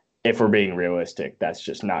if we're being realistic, that's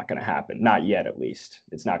just not going to happen. Not yet, at least.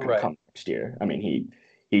 It's not going to right. come next year. I mean,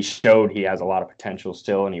 he showed he has a lot of potential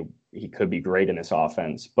still, and he could be great in this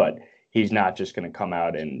offense, but he's not just going to come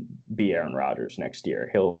out and be Aaron Rodgers next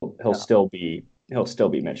year. No, He'll still be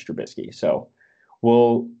Mitch Trubisky. So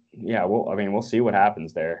I mean we'll see what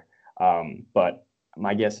happens there. But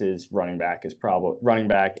my guess is running back,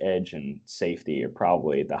 edge, and safety are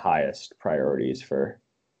probably the highest priorities for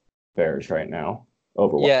Bears right now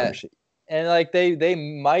over wide yeah, receiver. and like they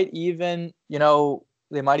might even,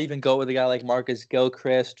 they might even go with a guy like Marcus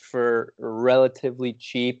Gilchrist for relatively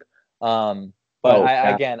cheap. But Oh I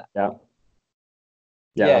yeah, again, yeah,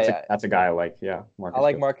 yeah. yeah, yeah, That's a guy I like. Yeah, I Marcus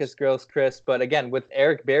like Gill. Marcus Gilchrist, but again, with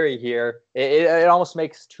Eric Berry here, it almost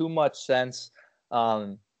makes too much sense.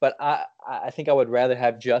 But I think I would rather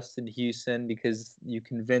have Justin Houston because you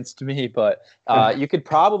convinced me. But you could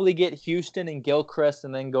probably get Houston and Gilchrist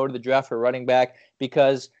and then go to the draft for running back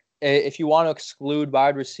because if you want to exclude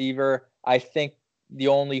wide receiver, I think the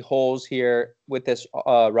only holes here with this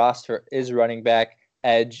roster is running back,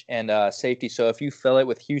 edge, and safety. So if you fill it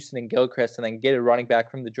with Houston and Gilchrist and then get a running back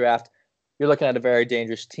from the draft, you're looking at a very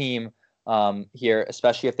dangerous team here,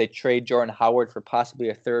 especially if they trade Jordan Howard for possibly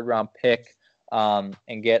a third-round pick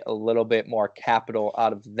and get a little bit more capital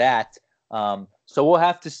out of that. So we'll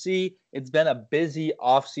have to see. It's been a busy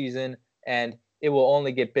offseason, and it will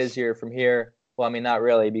only get busier from here. Well, I mean, not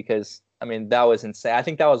really, because, I mean, that was insane. I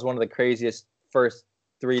think that was one of the craziest first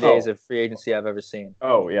 3 days Oh, of free agency I've ever seen.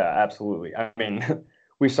 oh yeah, absolutely. I mean,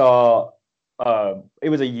 we saw it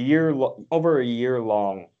was over a year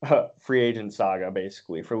long free agent saga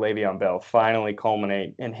basically for Le'Veon Bell finally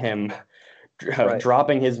culminate in him Right.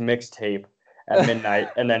 dropping his mixtape at midnight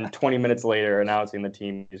and then 20 minutes later announcing the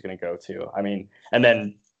team he's going to go to. I mean, and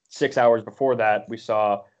then 6 hours before that, we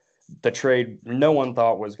saw the trade no one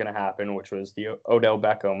thought was going to happen, which was the Odell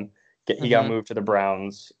Beckham. He got Mm-hmm. moved to the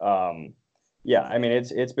Browns. Yeah, I mean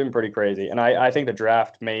it's been pretty crazy, and I think the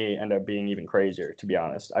draft may end up being even crazier. To be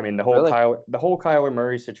honest, I mean Really? The whole Kyler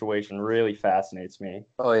Murray situation really fascinates me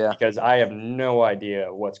Oh, yeah. because I have no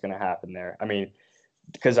idea what's going to happen there. I mean,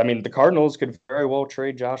 because I mean the Cardinals could very well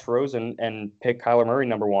trade Josh Rosen and pick Kyler Murray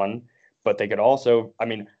number one, but they could also, I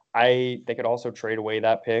mean, they could also trade away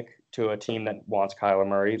that pick to a team that wants Kyler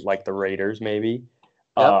Murray, like the Raiders maybe,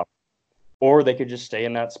 Yep. uh, or they could just stay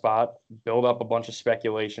in that spot, build up a bunch of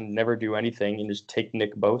speculation, never do anything, and just take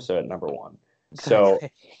Nick Bosa at number one. So,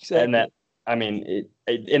 Exactly. and that Exactly. I mean,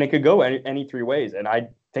 and it could go any three ways, and I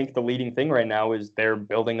think the leading thing right now is they're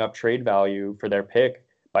building up trade value for their pick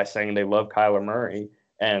by saying they love Kyler Murray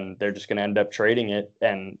and they're just going to end up trading it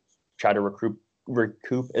and try to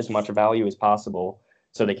recoup as much value as possible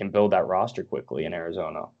so they can build that roster quickly in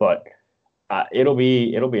Arizona. But it'll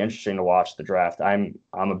be interesting to watch the draft. I'm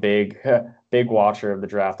a big big watcher of the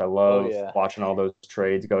draft. I Oh, love yeah. watching all those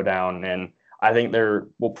trades go down, and I think there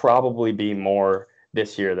will probably be more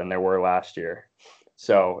this year than there were last year.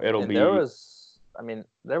 So it'll And there be was, I mean,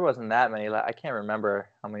 there wasn't that many. I can't remember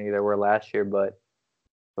how many there were last year, but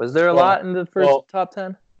was there a lot well, in the first well, top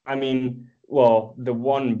 10? I mean,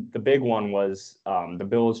 the big one was the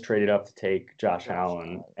Bills traded up to take Josh Josh Allen,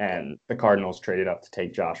 Allen. Yeah. and the Cardinals traded up to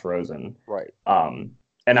take Josh Rosen. Right. Um,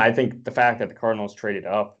 and I think the fact that the Cardinals traded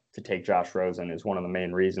up to take Josh Rosen is one of the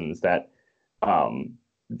main reasons that um,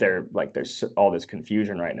 there's all this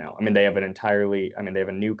confusion right now. I mean, they have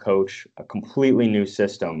a new coach, a completely new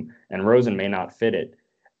system, and Rosen may not fit it.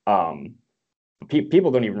 Um, People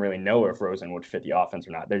don't even really know if Rosen would fit the offense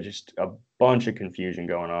or not. There's just a bunch of confusion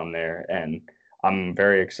going on there, and I'm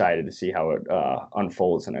very excited to see how it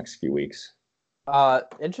unfolds the next few weeks.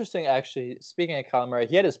 Interesting, actually. Speaking of Kyler Murray,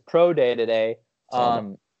 he had his pro day today. Saw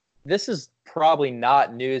that. This is probably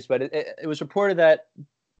not news, but it was reported that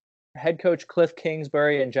head coach Cliff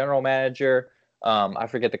Kingsbury and general manager, I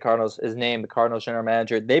forget his name, the Cardinals general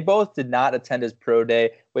manager, they both did not attend his pro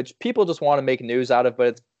day, which people just want to make news out of, but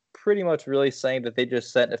it's pretty much really saying that they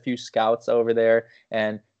just sent a few scouts over there.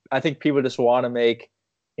 And I think people just want to make,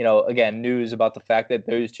 again, news about the fact that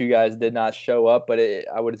those two guys did not show up, but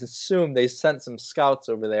I would assume they sent some scouts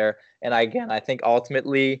over there. And I think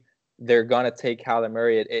ultimately they're going to take Kyler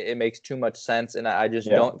Murray. It makes too much sense. And I just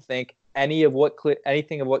don't think anything of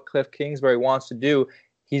what Cliff Kingsbury wants to do,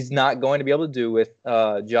 he's not going to be able to do with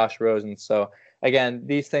Josh Rosen. So again,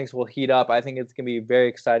 these things will heat up. I think it's going to be a very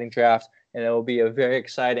exciting draft, and it will be a very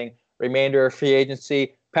exciting remainder of free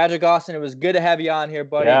agency. Patrick Austin, it was good to have you on here,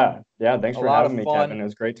 buddy. Yeah. Thanks for having me, Kevin. It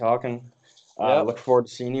was great talking. Look forward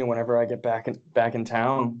to seeing you whenever I get back in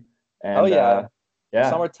town. And,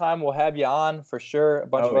 Summertime, we'll have you on for sure. A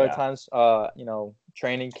bunch of other times,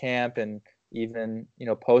 training camp and even,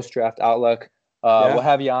 post-draft outlook. We'll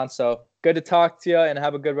have you on. So good to talk to you, and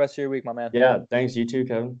have a good rest of your week, my man. Yeah, thanks. You too,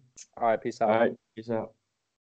 Kevin. All right, peace out. All right, peace out.